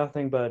dealing with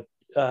nothing but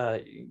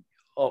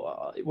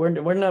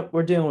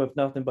we're dealing with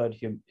nothing but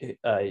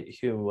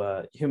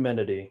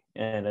humidity,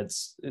 and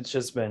it's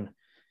just been,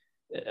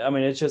 I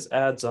mean, it just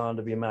adds on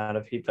to the amount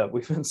of heat that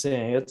we've been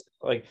seeing. It's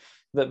like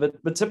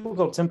the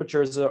typical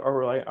temperatures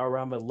are like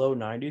around the low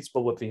 90s,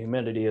 but with the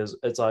humidity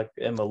it's like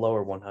in the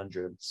lower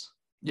 100s.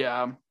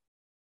 Yeah,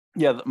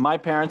 my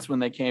parents, when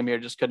they came here,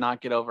 just could not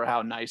get over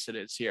how nice it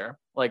is here.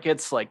 Like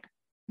it's like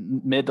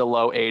mid to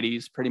low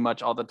 80s pretty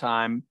much all the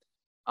time.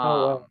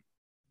 How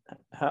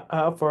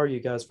far are you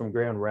guys from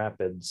Grand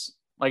Rapids?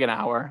 Like an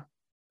hour.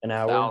 An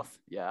hour? South,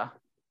 yeah.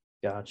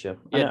 Gotcha.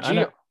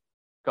 Yeah,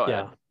 go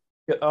ahead.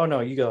 Yeah. Oh, no,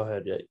 you go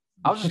ahead.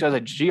 I was just going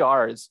to say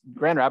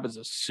Grand Rapids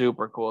is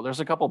super cool. There's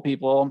a couple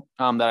people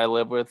that I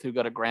live with who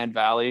go to Grand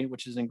Valley,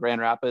 which is in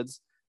Grand Rapids.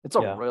 It's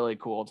a really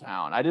cool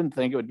town. I didn't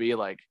think it would be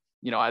like,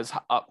 as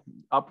up,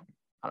 I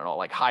don't know,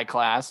 like high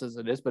class as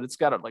it is, but it's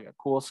got a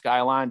cool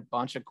skyline,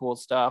 bunch of cool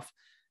stuff.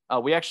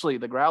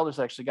 The Growlers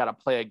actually got to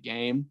play a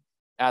game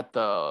at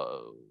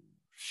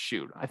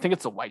I think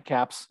it's the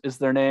Whitecaps is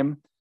their name,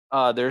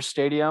 their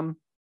stadium.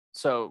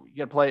 So you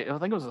got to play, I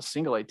think it was a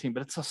single A team,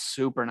 but it's a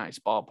super nice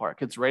ballpark.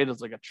 It's rated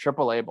as like a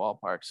AAA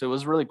ballpark. So it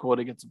was really cool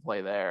to get to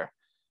play there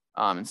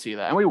and see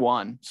that. And we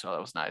won. So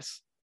that was nice.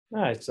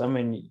 Nice. I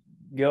mean,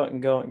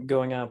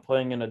 going out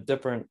playing in a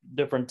different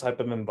type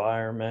of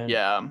environment.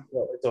 Yeah,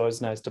 it's always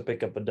nice to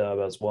pick up a dub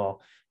as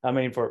well. I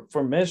mean,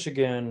 for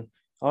Michigan,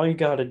 all you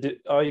gotta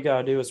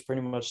do is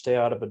pretty much stay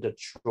out of a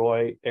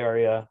Detroit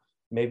area,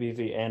 maybe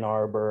the Ann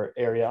Arbor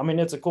area. I mean,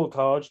 it's a cool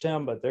college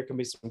town, but there can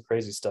be some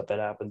crazy stuff that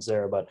happens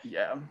there. But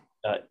yeah,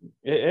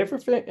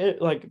 everything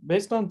like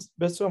based on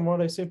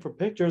what I see for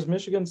pictures,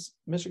 Michigan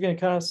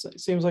kind of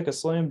seems like a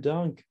slam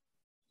dunk.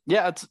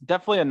 Yeah, it's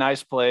definitely a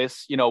nice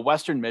place.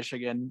 Western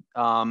Michigan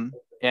and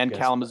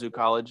Kalamazoo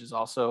College is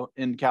also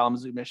in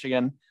Kalamazoo,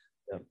 Michigan.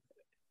 Yeah.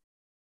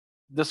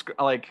 This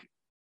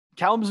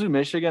Kalamazoo,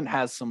 Michigan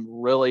has some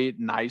really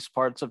nice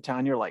parts of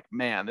town. You're like,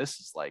 man, this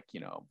is like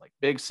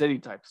big city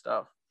type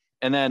stuff.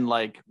 And then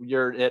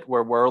you're at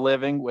where we're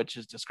living, which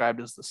is described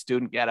as the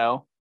student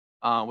ghetto,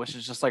 which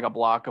is just like a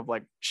block of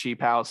like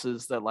cheap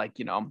houses that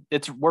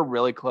we're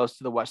really close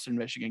to the Western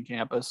Michigan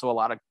campus. So a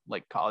lot of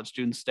college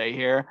students stay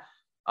here.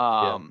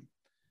 I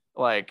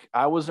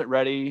wasn't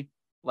ready.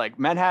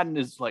 Manhattan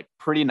is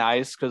pretty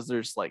nice because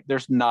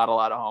there's not a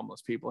lot of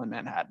homeless people in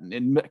Manhattan.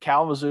 In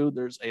Kalamazoo,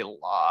 there's a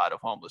lot of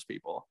homeless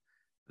people.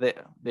 They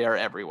are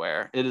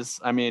everywhere. It is,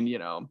 I mean,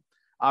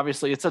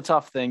 obviously it's a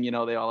tough thing,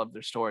 they all have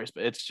their stories,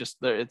 but it's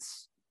just they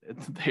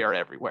are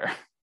everywhere.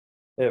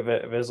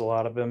 There's a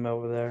lot of them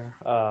over there.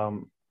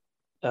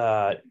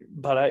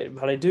 But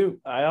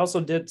I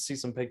also did see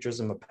some pictures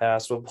in the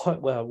past of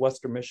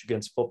Western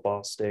Michigan's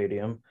football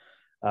stadium,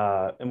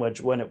 in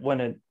which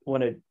when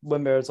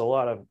there's a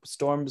lot of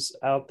storms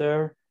out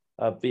there,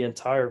 the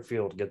entire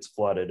field gets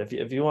flooded.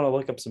 If you want to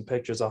look up some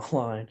pictures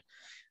online,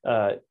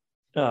 but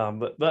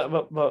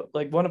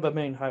like one of the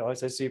main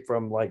highlights I see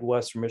from like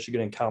Western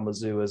Michigan and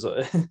Kalamazoo is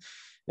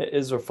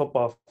is their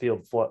football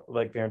field flood,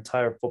 like their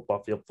entire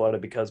football field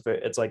flooded because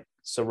it's like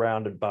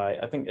surrounded by,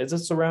 I think, is it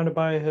surrounded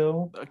by a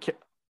hill?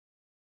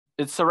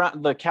 It's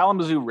around the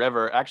Kalamazoo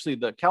River. Actually,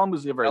 the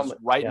Kalamazoo River is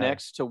right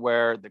next to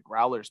where the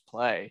Growlers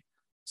play.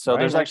 So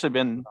there's actually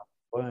been,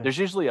 there's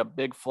usually a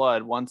big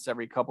flood once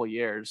every couple of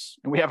years.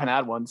 And we haven't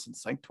had one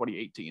since like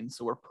 2018.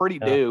 So we're pretty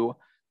due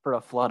for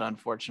a flood,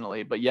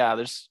 unfortunately. But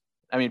yeah,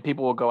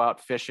 people will go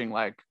out fishing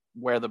like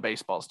where the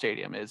baseball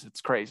stadium is.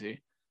 It's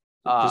crazy.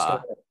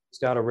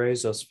 Just got to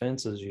raise those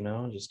fences,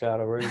 just got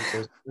to raise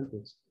those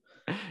fences.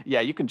 Yeah,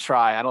 you can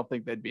try. I don't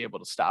think they'd be able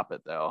to stop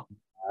it though.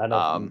 I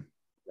don't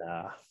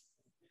nah.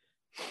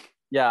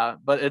 Yeah,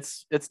 but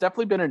it's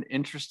definitely been an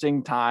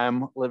interesting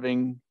time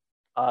living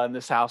in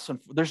this house. And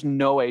there's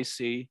no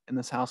AC in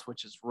this house,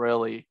 which is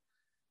really,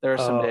 there are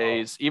some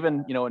days,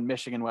 even, in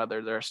Michigan weather,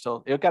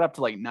 it got up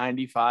to like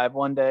 95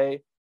 one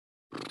day.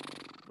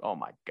 Oh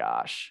my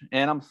gosh.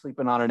 And I'm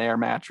sleeping on an air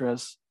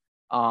mattress.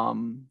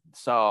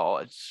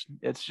 So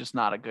it's just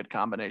not a good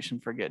combination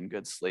for getting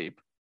good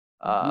sleep.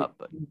 But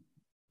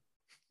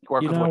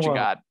work with what you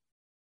got.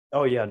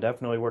 Oh yeah,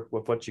 definitely work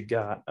with what you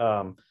got.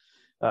 And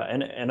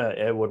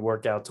it would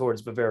work out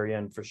towards the very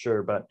end for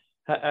sure. But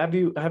have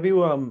you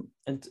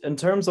in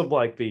terms of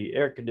like the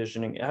air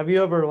conditioning, have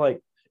you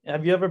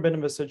ever been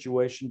in a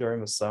situation during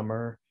the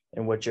summer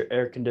in which your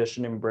air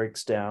conditioning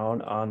breaks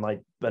down on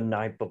like the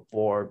night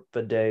before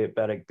the day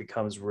that it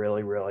becomes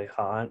really, really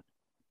hot?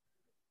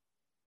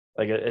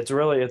 Like it's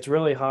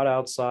really hot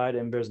outside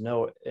and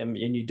and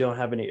you don't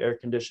have any air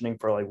conditioning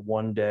for like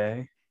one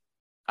day.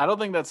 I don't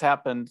think that's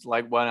happened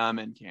like when I'm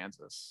in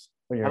Kansas.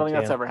 I don't think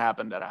that's ever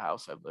happened at a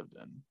house I've lived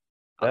in.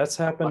 That's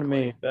happened to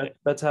me.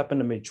 That's happened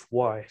to me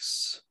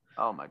twice.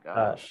 Oh my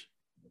gosh.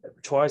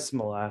 Twice in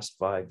the last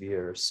 5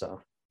 years. So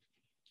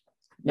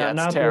yeah,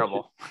 it's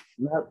terrible.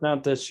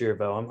 Not this year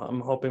though.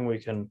 I'm hoping we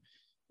can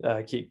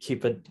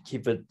keep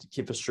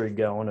a streak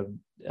going of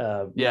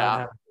not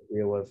having to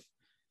deal with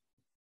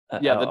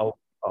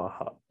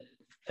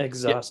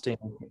exhausting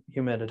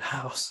humid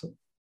house.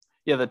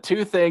 Yeah, the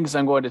two things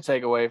I'm going to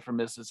take away from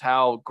this is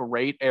how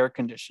great air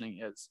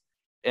conditioning is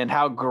and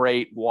how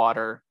great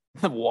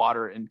the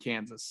water in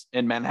Kansas,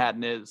 in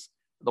Manhattan is.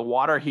 The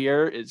water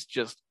here is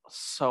just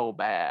so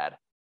bad.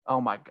 Oh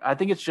my, I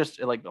think it's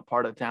just like the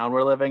part of town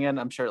we're living in.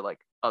 I'm sure like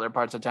other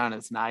parts of town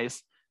it's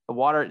nice. The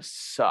water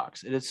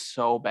sucks. It is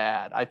so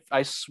bad.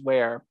 I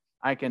swear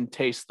I can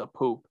taste the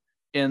poop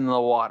in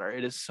the water.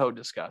 It is so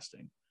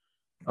disgusting.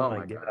 Oh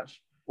my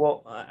gosh.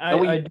 Well,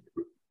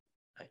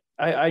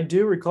 I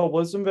do recall,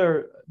 wasn't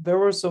there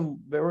were some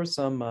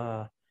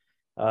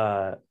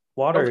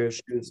water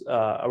issues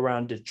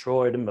around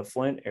Detroit and the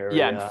Flint area.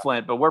 Yeah, in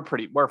Flint, but we're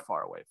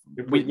far away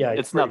from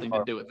it's nothing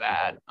to do with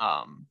that.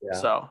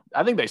 So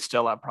I think they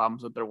still have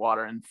problems with their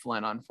water in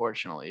Flint,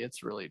 unfortunately. It's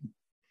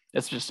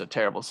just a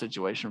terrible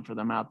situation for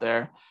them out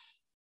there.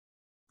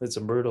 It's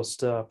some brutal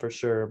stuff for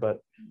sure, but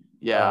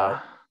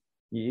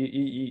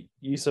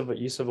use of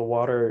the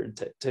water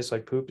tastes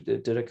like poop.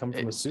 Did it come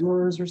from the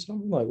sewers or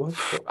something? Like what?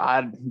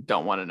 I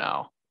don't want to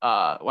know.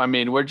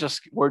 We're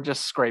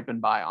just scraping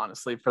by,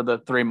 honestly, for the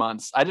 3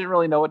 months. I didn't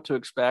really know what to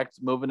expect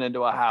moving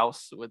into a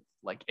house with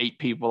like 8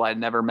 people I'd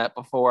never met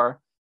before.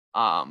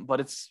 But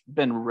it's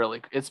been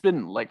really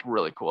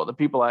cool. The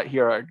people out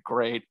here are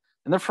great,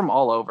 and they're from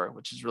all over,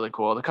 which is really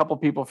cool. A couple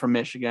people from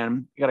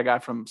Michigan. You got a guy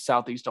from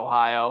Southeast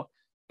Ohio,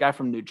 guy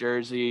from New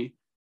Jersey.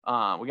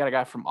 We got a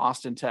guy from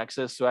Austin,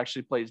 Texas, who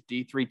actually plays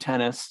D3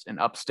 tennis in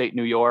upstate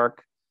New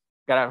York.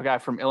 Got a guy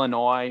from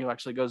Illinois who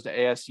actually goes to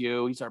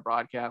ASU. He's our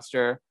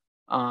broadcaster.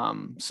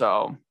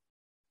 So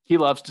he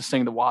loves to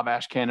sing the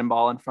Wabash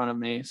Cannonball in front of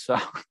me. So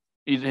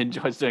he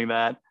enjoys doing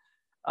that.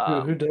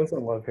 Who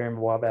doesn't love hearing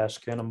the Wabash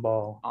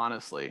Cannonball?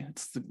 Honestly,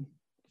 it's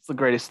the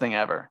greatest thing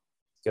ever.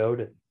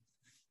 Goated.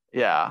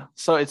 Yeah.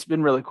 So it's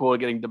been really cool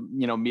getting to,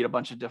 meet a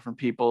bunch of different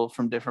people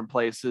from different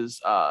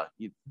places.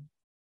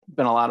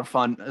 Been a lot of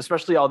fun,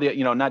 especially all the,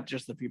 not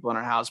just the people in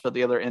our house, but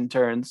the other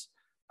interns.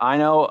 I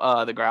know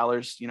the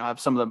Growlers, have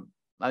some of them,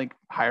 I think,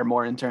 hire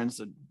more interns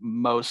than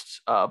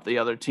most of the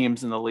other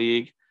teams in the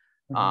league.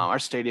 Mm-hmm. Our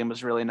stadium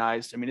was really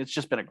nice. It's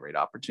just been a great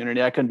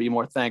opportunity. I couldn't be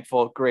more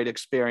thankful. Great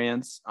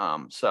experience.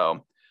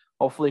 So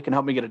hopefully it can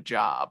help me get a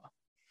job.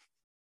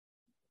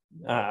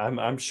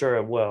 I'm sure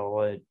it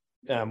will.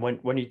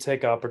 When you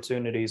take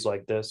opportunities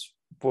like this,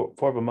 for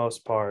the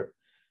most part,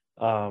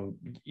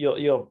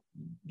 you'll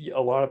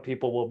a lot of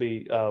people will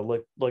be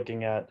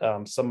looking at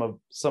some of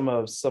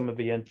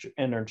the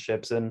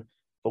internships, and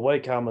the way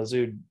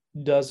Kalamazoo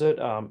does it,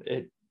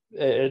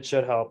 it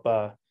should help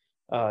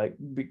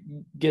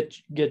get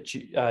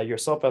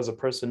yourself as a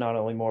person not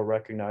only more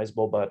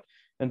recognizable, but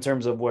in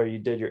terms of where you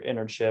did your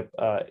internship,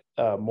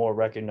 more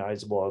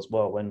recognizable as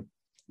well. And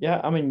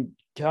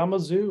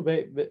Kalamazoo,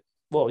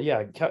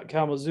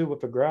 Kalamazoo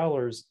with the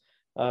Growlers,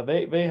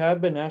 they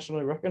have been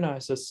nationally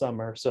recognized this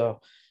summer.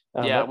 So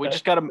we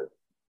just got to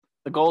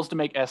The goal is to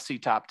make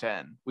SC top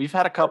 10. We've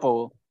had a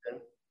couple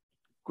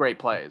great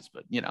plays,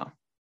 but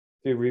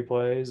few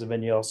replays, and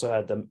then you also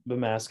had the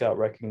mascot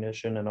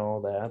recognition and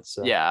all that.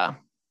 So yeah,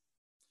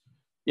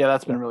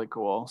 that's been really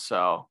cool.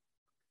 So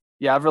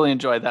yeah, I've really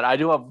enjoyed that. I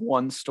do have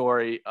one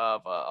story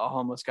of a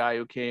homeless guy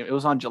who came. It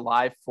was on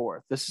July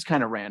 4th. This is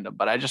kind of random,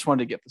 but I just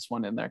wanted to get this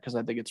one in there because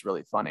I think it's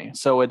really funny.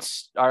 So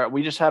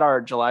we just had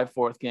our July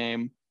 4th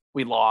game.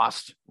 We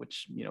lost,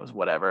 which is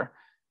whatever.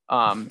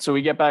 So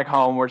we get back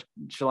home. We're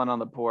chilling on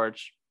the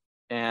porch.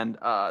 And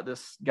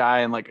this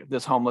guy and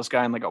this homeless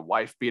guy and a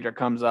wife beater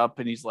comes up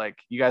and he's like,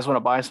 "You guys want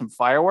to buy some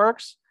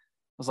fireworks?"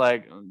 I was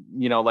like,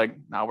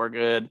 no, we're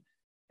good.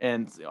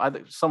 And I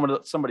think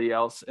somebody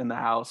else in the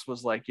house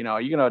was like, where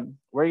are you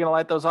gonna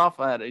light those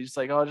off at? He's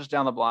like, "Oh, just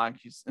down the block."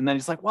 And then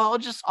he's like, "Well,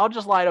 I'll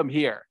just light them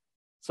here."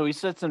 So he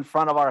sits in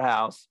front of our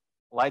house,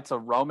 lights a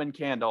Roman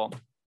candle,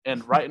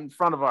 and right in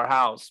front of our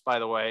house, by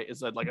the way,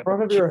 is in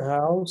front of your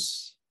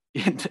house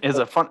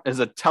is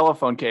a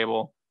telephone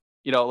cable,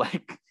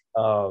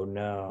 Oh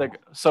no!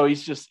 So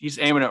he's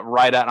aiming it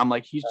right at. I'm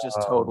like, he's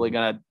just totally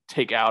gonna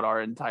take out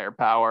our entire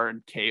power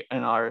and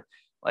our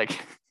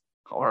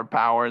all our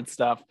power and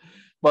stuff.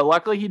 But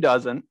luckily he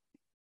doesn't.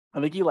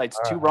 I think he lights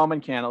two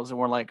Roman candles, and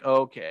we're like,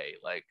 okay,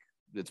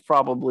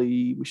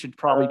 we should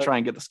probably try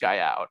and get this guy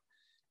out.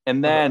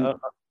 And then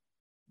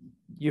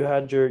you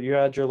had your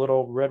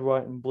little red,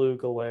 white, and blue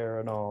glare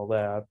and all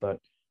that, but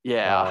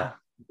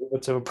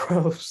what's a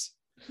pros?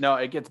 No,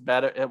 it gets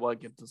better. It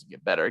doesn't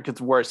get better. It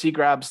gets worse. He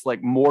grabs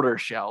mortar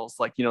shells,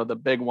 the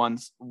big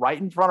ones right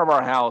in front of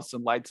our house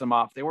and lights them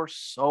off. They were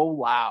so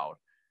loud.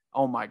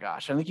 Oh my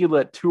gosh. I think he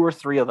lit 2 or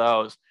 3 of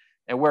those.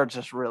 And we're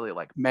just really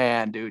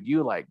man, dude,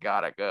 you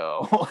gotta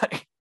go.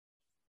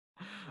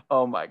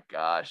 Oh my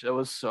gosh. It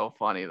was so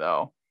funny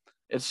though.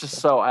 It's just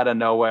so out of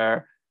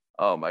nowhere.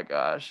 Oh my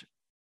gosh.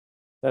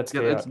 That's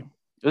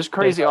It's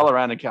crazy all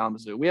around in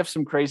Kalamazoo. We have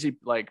some crazy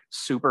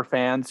super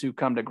fans who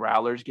come to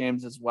Growlers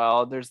games as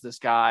well. There's this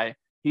guy.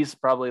 He's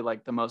probably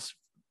the most.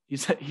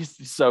 He's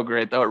so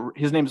great though.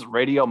 His name's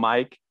Radio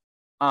Mike.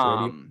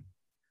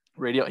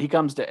 Radio. He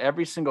comes to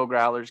every single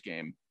Growlers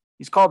game.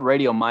 He's called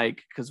Radio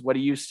Mike because what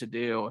he used to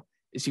do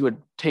is he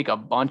would take a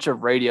bunch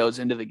of radios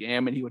into the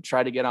game and he would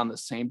try to get on the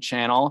same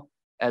channel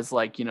as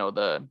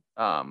the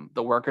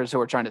workers who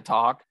were trying to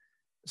talk.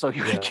 So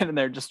he would get in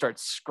there and just start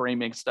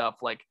screaming stuff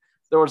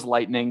there was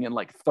lightning and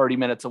 30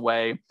 minutes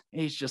away. And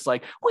he's just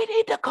like, "We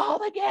need to call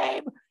the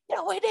game.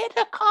 We need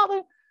to call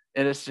it."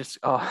 And it's just,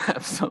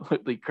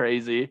 absolutely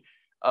crazy.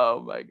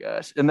 Oh my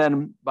gosh. And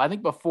then I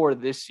think before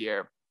this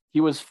year,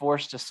 he was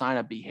forced to sign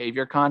a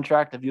behavior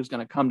contract if he was going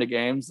to come to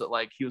games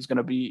that he was going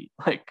to be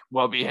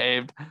well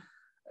behaved.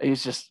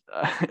 He's just,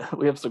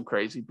 we have some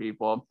crazy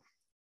people.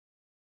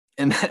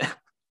 And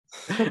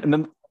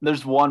then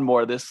there's one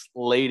more, this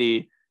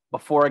lady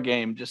before a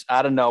game, just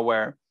out of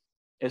nowhere.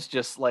 It's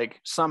just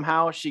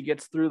somehow she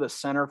gets through the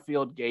center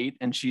field gate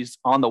and she's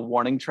on the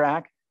warning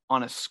track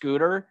on a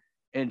scooter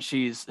and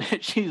she's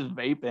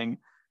vaping.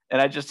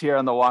 And I just hear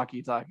on the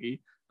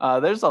walkie-talkie,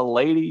 "There's a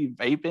lady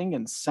vaping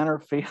in center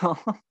field."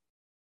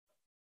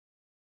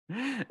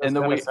 And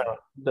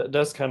that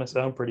does kind of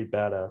sound pretty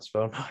badass,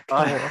 though.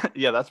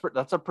 Yeah,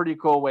 that's a pretty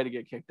cool way to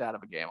get kicked out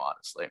of a game,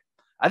 honestly.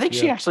 I think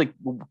she actually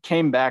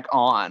came back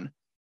on,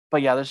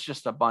 but yeah, there's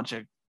just a bunch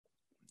of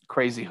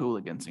crazy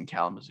hooligans in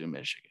Kalamazoo,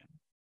 Michigan.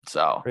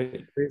 So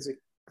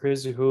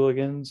crazy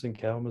hooligans in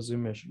Kalamazoo,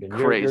 Michigan.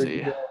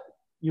 Crazy.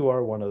 You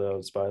are one of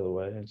those, by the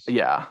way.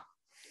 Yeah.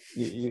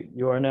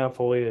 You are now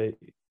fully.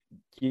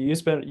 You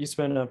spend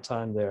enough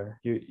time there.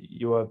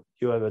 You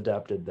have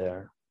adapted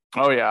there.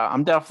 Oh yeah,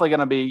 I'm definitely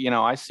gonna be.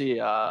 I see.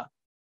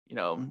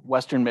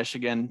 Western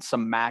Michigan,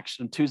 some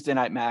Tuesday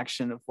night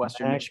action if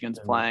Western Michigan's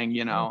playing.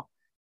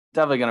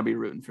 Definitely gonna be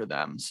rooting for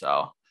them.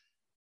 So.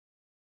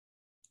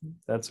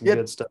 That's some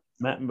good stuff.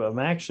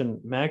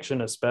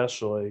 Maction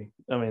especially.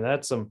 I mean,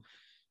 that's some.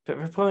 If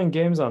we're playing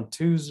games on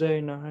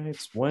Tuesday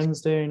nights,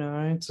 Wednesday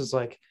nights, it's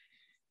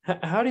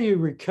how do you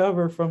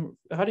recover from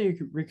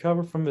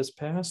this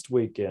past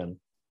weekend,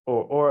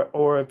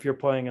 or if you're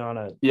playing on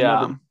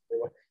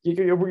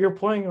you're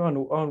playing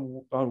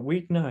on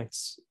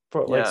weeknights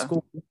for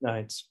school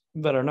weeknights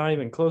that are not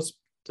even close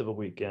to the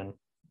weekend.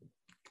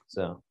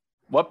 So.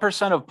 What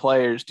 % of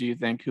players do you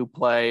think who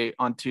play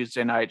on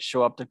Tuesday night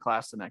show up to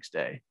class the next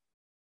day?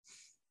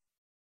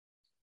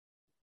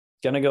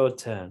 Gonna go with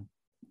 10.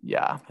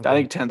 Yeah, I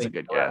think 10's a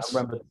good guess.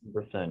 Around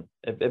 10%.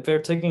 If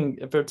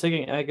they're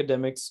taking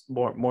academics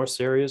more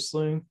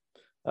seriously,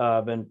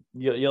 then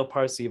you'll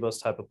probably see those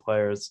type of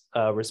players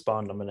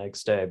respond on the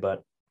next day.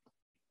 But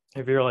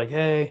if you're like,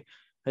 "Hey,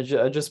 I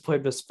just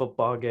played this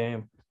football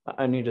game,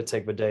 I need to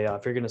take the day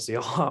off," you're gonna see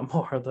a lot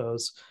more of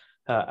those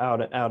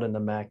out in the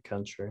MAC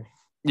country.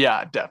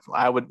 Yeah, definitely.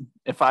 I would,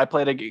 if I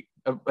played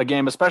a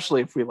game,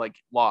 especially if we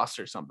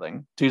lost or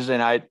something, Tuesday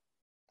night,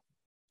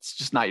 it's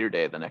just not your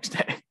day the next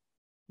day.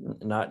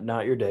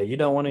 Not your day. You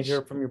don't want to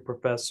hear from your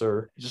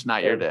professor. It's just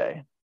not your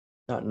day.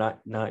 Not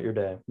your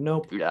day.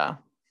 Nope. Yeah.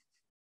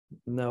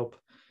 Nope.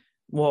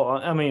 Well,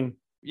 I mean,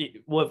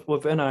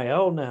 with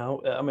NIL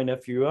now, I mean,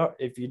 if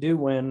you do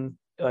win,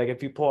 like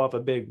if you pull off a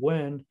big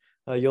win,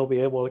 you'll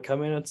be able to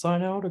come in and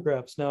sign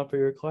autographs now for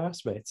your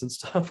classmates and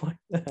stuff like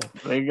that.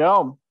 There you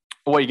go.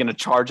 What, are you going to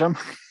charge them?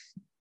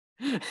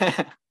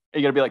 Are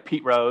you going to be like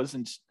Pete Rose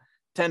and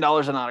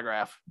 $10 an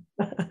autograph?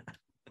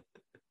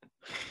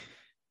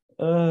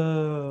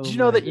 Oh, did you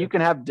know that you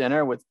can have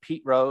dinner with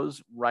Pete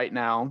Rose right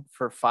now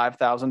for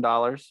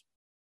 $5,000?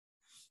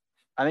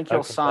 I think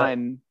he'll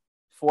sign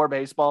 4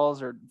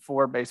 baseballs or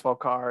 4 baseball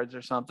cards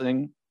or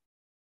something.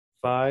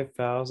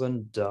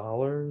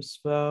 $5,000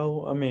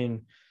 though. I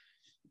mean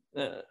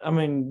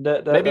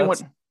that maybe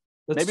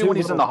that's when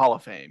he's in the Hall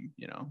of Fame,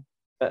 you know.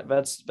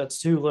 That's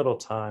too little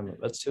time.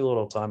 That's too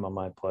little time on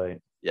my plate.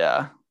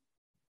 Yeah.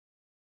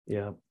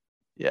 Yeah.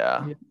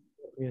 Yeah.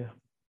 Yeah.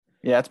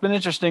 Yeah, it's been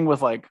interesting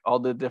with like all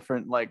the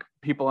different like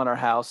people in our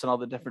house and all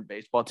the different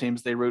baseball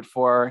teams they root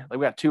for. Like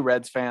we got 2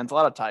 Reds fans, a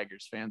lot of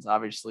Tigers fans,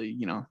 obviously,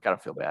 you know, got to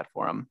feel bad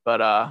for them.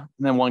 But and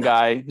then one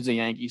guy who's a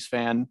Yankees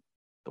fan,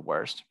 the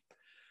worst.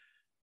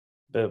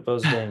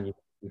 Those Yankees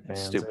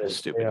fans,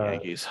 stupid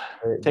Yankees.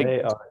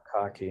 They are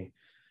cocky.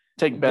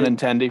 Take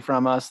Benintendi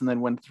from us and then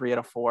win 3 out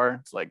of 4.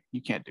 It's like,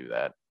 you can't do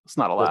that. It's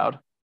not allowed.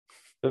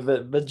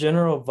 The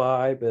general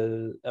vibe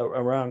is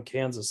around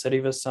Kansas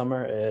City this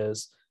summer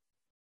is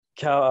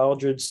Cal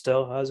Eldred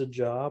still has a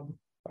job.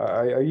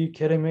 Are you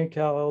kidding me?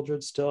 Cal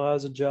Eldred still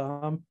has a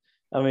job.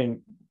 I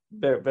mean,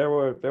 there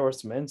were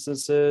some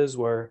instances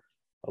where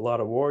a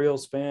lot of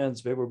Orioles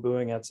fans, they were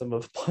booing at some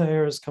of the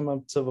players come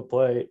up to the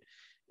plate.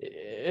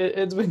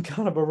 It's been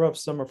kind of a rough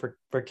summer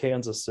for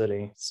Kansas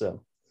City.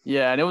 So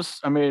yeah, and it was,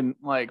 I mean,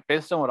 like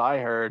based on what I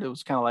heard, it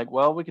was kind of like,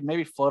 well, we could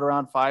maybe float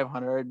around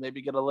 500,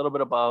 maybe get a little bit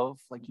above.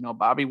 Like, you know,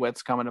 Bobby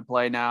Witt's coming to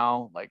play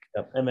now. Like,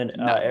 I mean,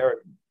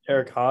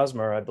 Eric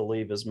Hosmer, I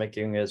believe, is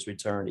making his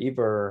return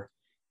either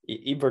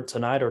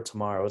tonight or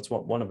tomorrow. It's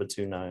one of the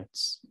 2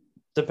 nights,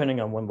 depending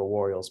on when the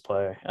Orioles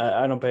play.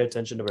 I don't pay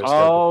attention to their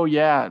schedule. Oh,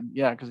 yeah,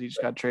 because he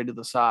just got traded to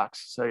the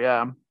Sox. So,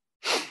 yeah.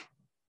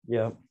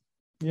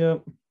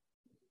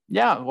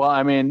 Yeah, well,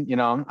 I mean, you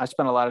know, I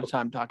spent a lot of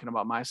time talking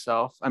about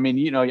myself. I mean,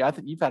 you know, I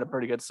think you've had a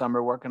pretty good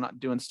summer working on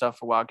doing stuff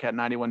for Wildcat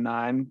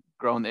 91.9,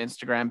 growing the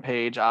Instagram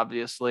page,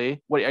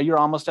 obviously. You're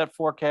almost at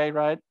 4K,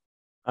 right?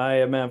 I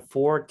am at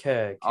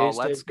 4K. Oh,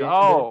 let's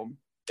go.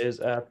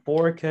 Is at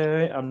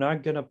 4K. I'm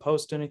not going to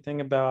post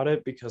anything about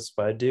it because if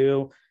I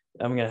do,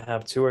 I'm going to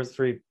have 2 or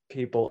 3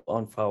 people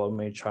unfollow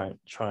me trying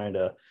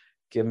to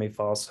give me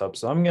false hope.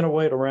 So I'm going to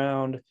wait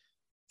around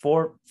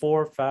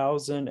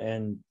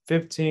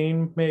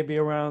 4,015, maybe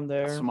around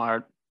there. That's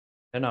smart.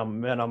 And I'll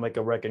make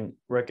a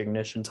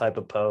recognition type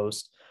of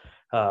post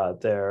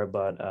there.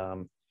 But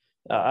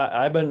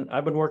I've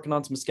been working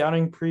on some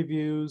scouting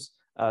previews.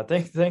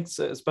 Thanks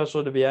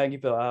especially to the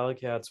Aggieville Alley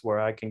Cats, where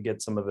I can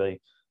get some of the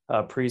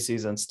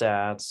preseason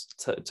stats,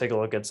 take a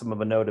look at some of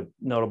the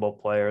notable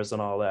players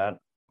and all that.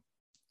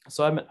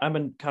 So I've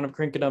been kind of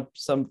cranking up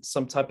some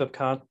type of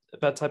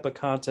that type of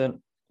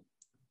content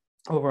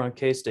over on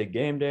K-State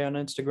Game Day on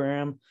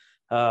Instagram.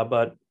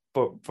 But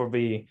for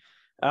the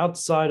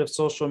outside of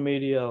social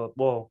media,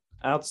 well,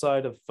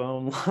 outside of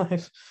phone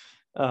life,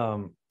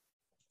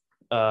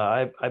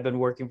 I've been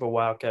working for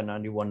Wildcat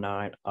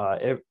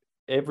 91.9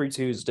 every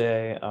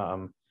Tuesday.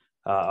 I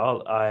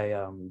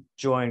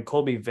joined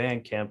Colby Van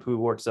Camp, who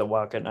works at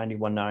Wildcat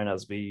 91.9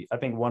 as I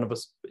think one of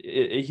us.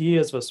 He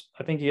is the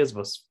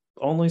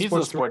only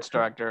sports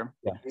director.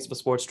 Yeah, he's the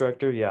sports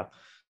director. Yeah,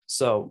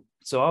 so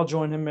I'll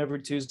join him every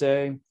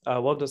Tuesday.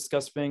 We'll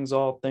discuss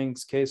all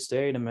things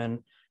K-State, and then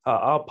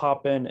I'll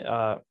pop in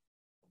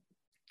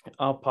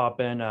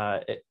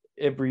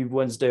every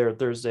Wednesday or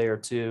Thursday or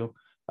 2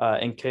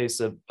 in case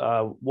of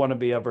one of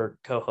the other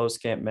co-hosts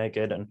can't make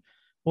it, and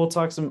we'll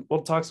talk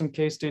some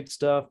K-State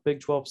stuff,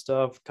 Big 12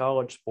 stuff,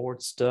 college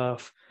sports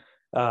stuff,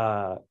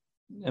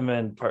 and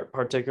then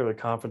particular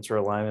conference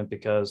realignment,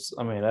 because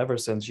I mean, ever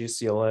since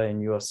UCLA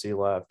and USC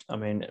left, I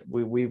mean,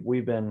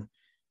 we've been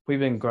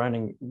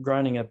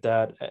grinding at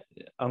that,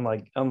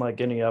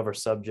 unlike any other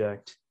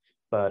subject.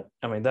 But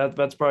I mean,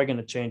 that's probably going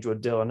to change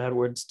with Dylan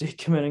Edwards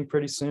decommitting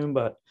pretty soon.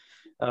 But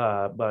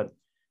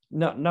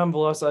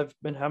nonetheless, I've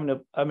been having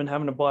a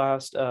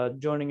blast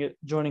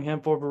joining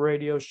him for the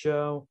radio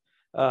show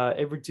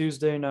every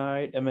Tuesday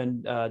night. And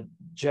then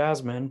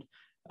Jasmine,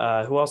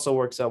 who also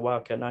works at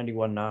Wildcat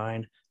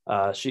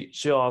 91.9,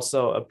 she'll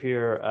also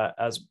appear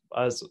as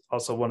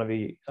also one of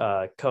the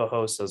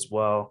co-hosts as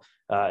well.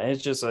 And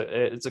it's just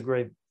it's a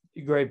great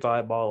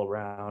vibe all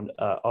around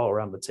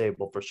the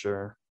table for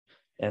sure.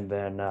 And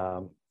then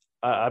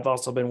I've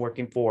also been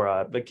working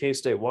for the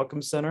K-State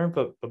Welcome Center,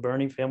 the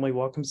Bernie Family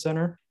Welcome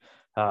Center.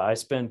 I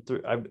spent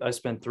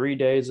 3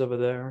 days over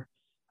there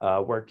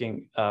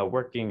working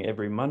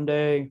every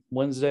Monday,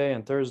 Wednesday,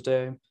 and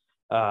Thursday,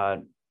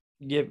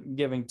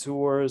 giving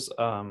tours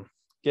to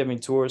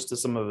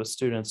some of the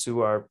students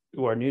who are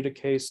new to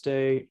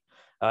K-State,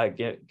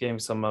 giving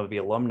some of the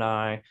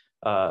alumni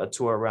a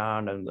tour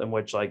around, and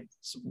which, like,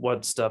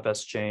 what stuff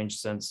has changed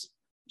since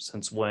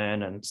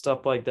when and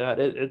stuff like that.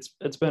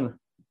 It's been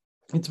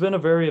a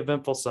very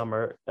eventful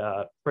summer,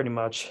 pretty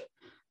much.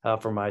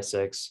 for my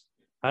sakes.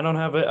 I don't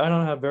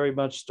have very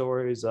much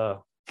stories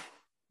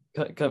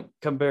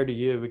compared to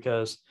you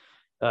because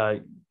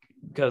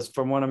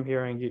from what I'm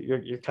hearing,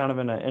 you're kind of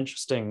in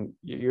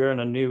you're in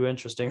a new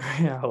interesting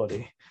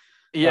reality.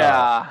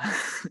 Yeah.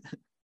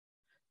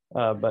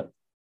 But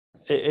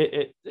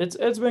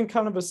it's been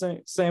kind of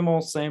a same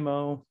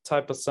old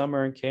type of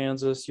summer in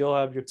Kansas. You'll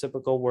have your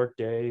typical work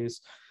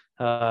days,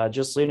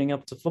 just leading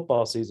up to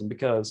football season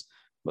because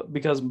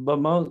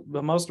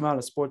the most amount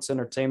of sports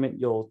entertainment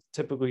you'll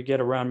typically get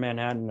around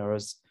Manhattan or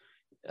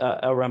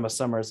around the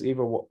summer is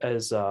either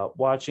as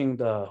watching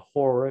the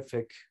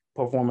horrific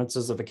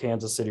performances of the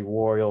Kansas City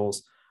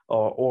Royals,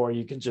 or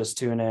you can just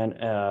tune in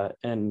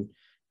and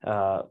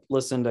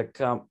listen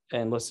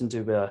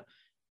to the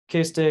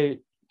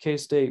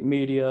K-State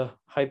media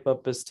hype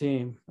up his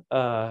team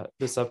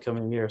this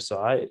upcoming year.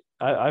 So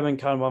I've been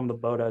kind of on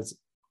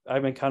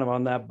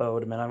that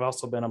boat. I mean, I've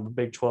also been on the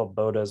Big 12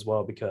 boat as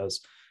well because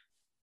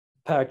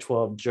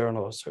Pac-12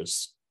 journalists are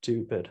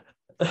stupid.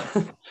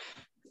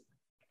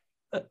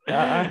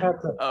 I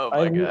have to. Oh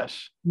my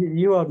gosh!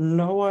 You have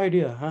no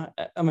idea, huh?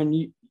 I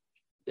mean,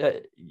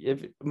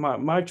 if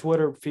my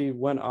Twitter feed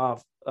went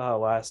off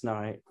last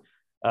night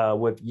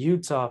with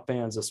Utah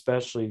fans,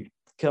 especially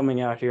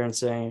coming out here and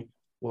saying,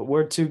 "Well,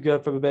 we're too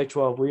good for the Big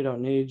 12. We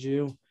don't need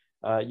you."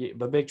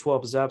 The Big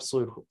 12 is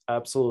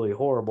absolutely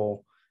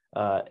horrible.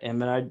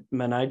 And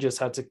then I just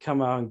had to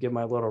come out and give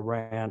my little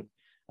rant,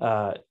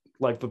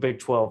 like the Big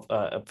 12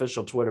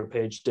 official Twitter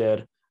page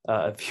did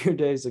a few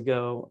days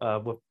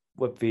ago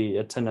with the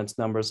attendance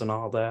numbers and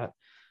all that.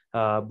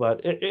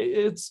 But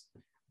it's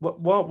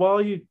while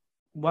it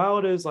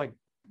is like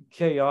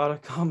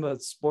chaotic on the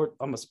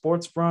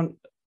sports front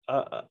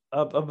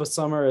of the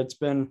summer, it's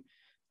been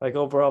like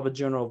overall the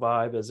general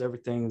vibe is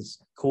everything's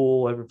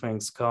cool,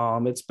 everything's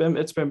calm. It's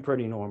been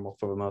pretty normal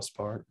for the most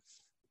part.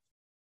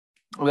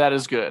 Well, that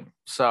is good.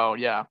 So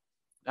yeah,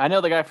 I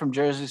know the guy from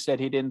Jersey said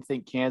he didn't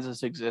think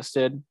Kansas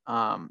existed,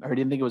 or he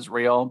didn't think it was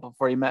real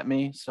before he met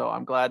me. So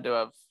I'm glad to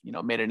have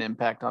made an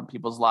impact on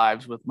people's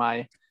lives with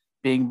my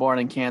being born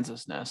in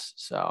Kansasness.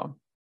 So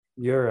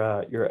you're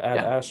at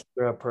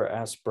Astra per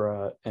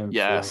Aspera influence.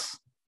 Yes.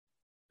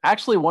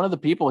 Actually, one of the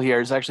people here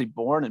is actually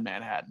born in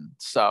Manhattan.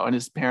 So, and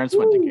his parents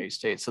went to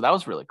K-State. So that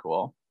was really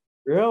cool.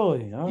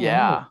 Really? Oh,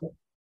 yeah.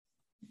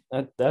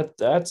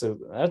 That's a.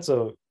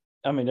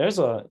 I mean, there's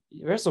a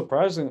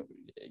surprising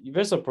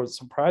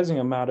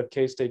amount of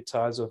K-State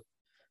ties with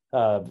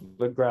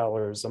the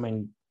Growlers. I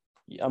mean,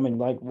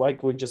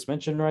 like we just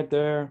mentioned right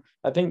there.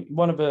 I think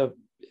one of the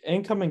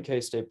incoming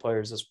K-State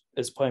players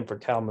is playing for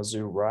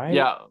Kalamazoo, right?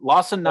 Yeah,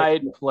 Lawson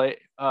Knight went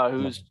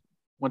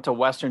to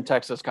Western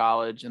Texas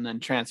College and then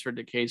transferred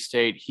to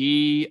K-State.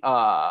 He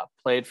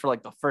played for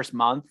like the first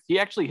month. He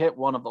actually hit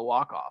one of the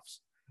walk-offs,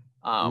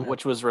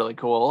 which was really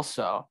cool.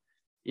 So,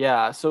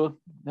 yeah, so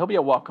he'll be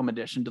a welcome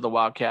addition to the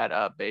Wildcat,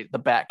 the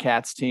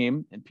Batcats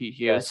team in Pete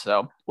Hughes. Yes.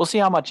 So we'll see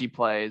how much he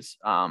plays.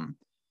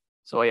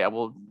 So yeah,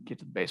 we'll get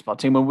to the baseball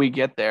team when we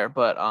get there.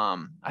 But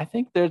I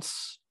think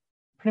that's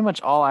pretty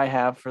much all I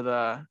have for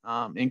the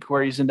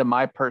inquiries into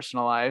my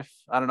personal life.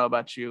 I don't know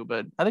about you,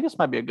 but I think this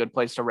might be a good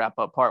place to wrap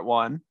up part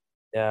one.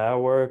 Yeah, that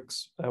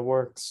works.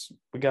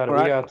 We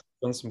got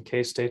some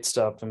K-State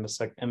stuff in the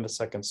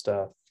second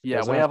stuff.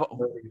 Yeah,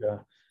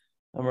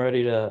 I'm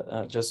ready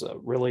to just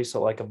release it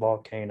like a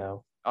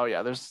volcano. Oh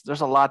yeah,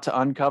 there's a lot to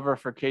uncover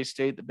for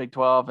K-State, the Big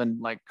 12,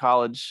 and like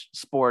college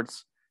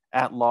sports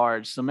at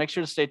large. So make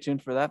sure to stay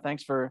tuned for that.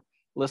 Thanks for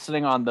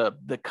listening on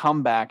the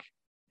comeback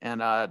and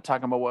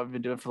talking about what we've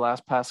been doing for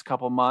the past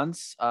couple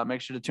months.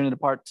 Make sure to tune into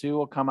part 2.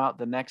 We'll come out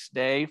the next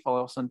day.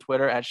 Follow us on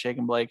Twitter at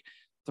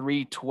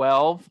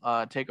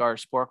ShakenBlake312. Take our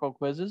Sporkle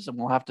quizzes, and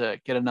we'll have to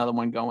get another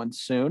one going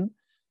soon.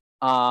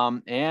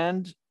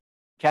 And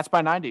Cats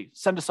by 90.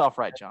 Send us off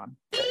right, John.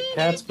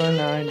 Cats by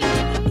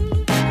 90.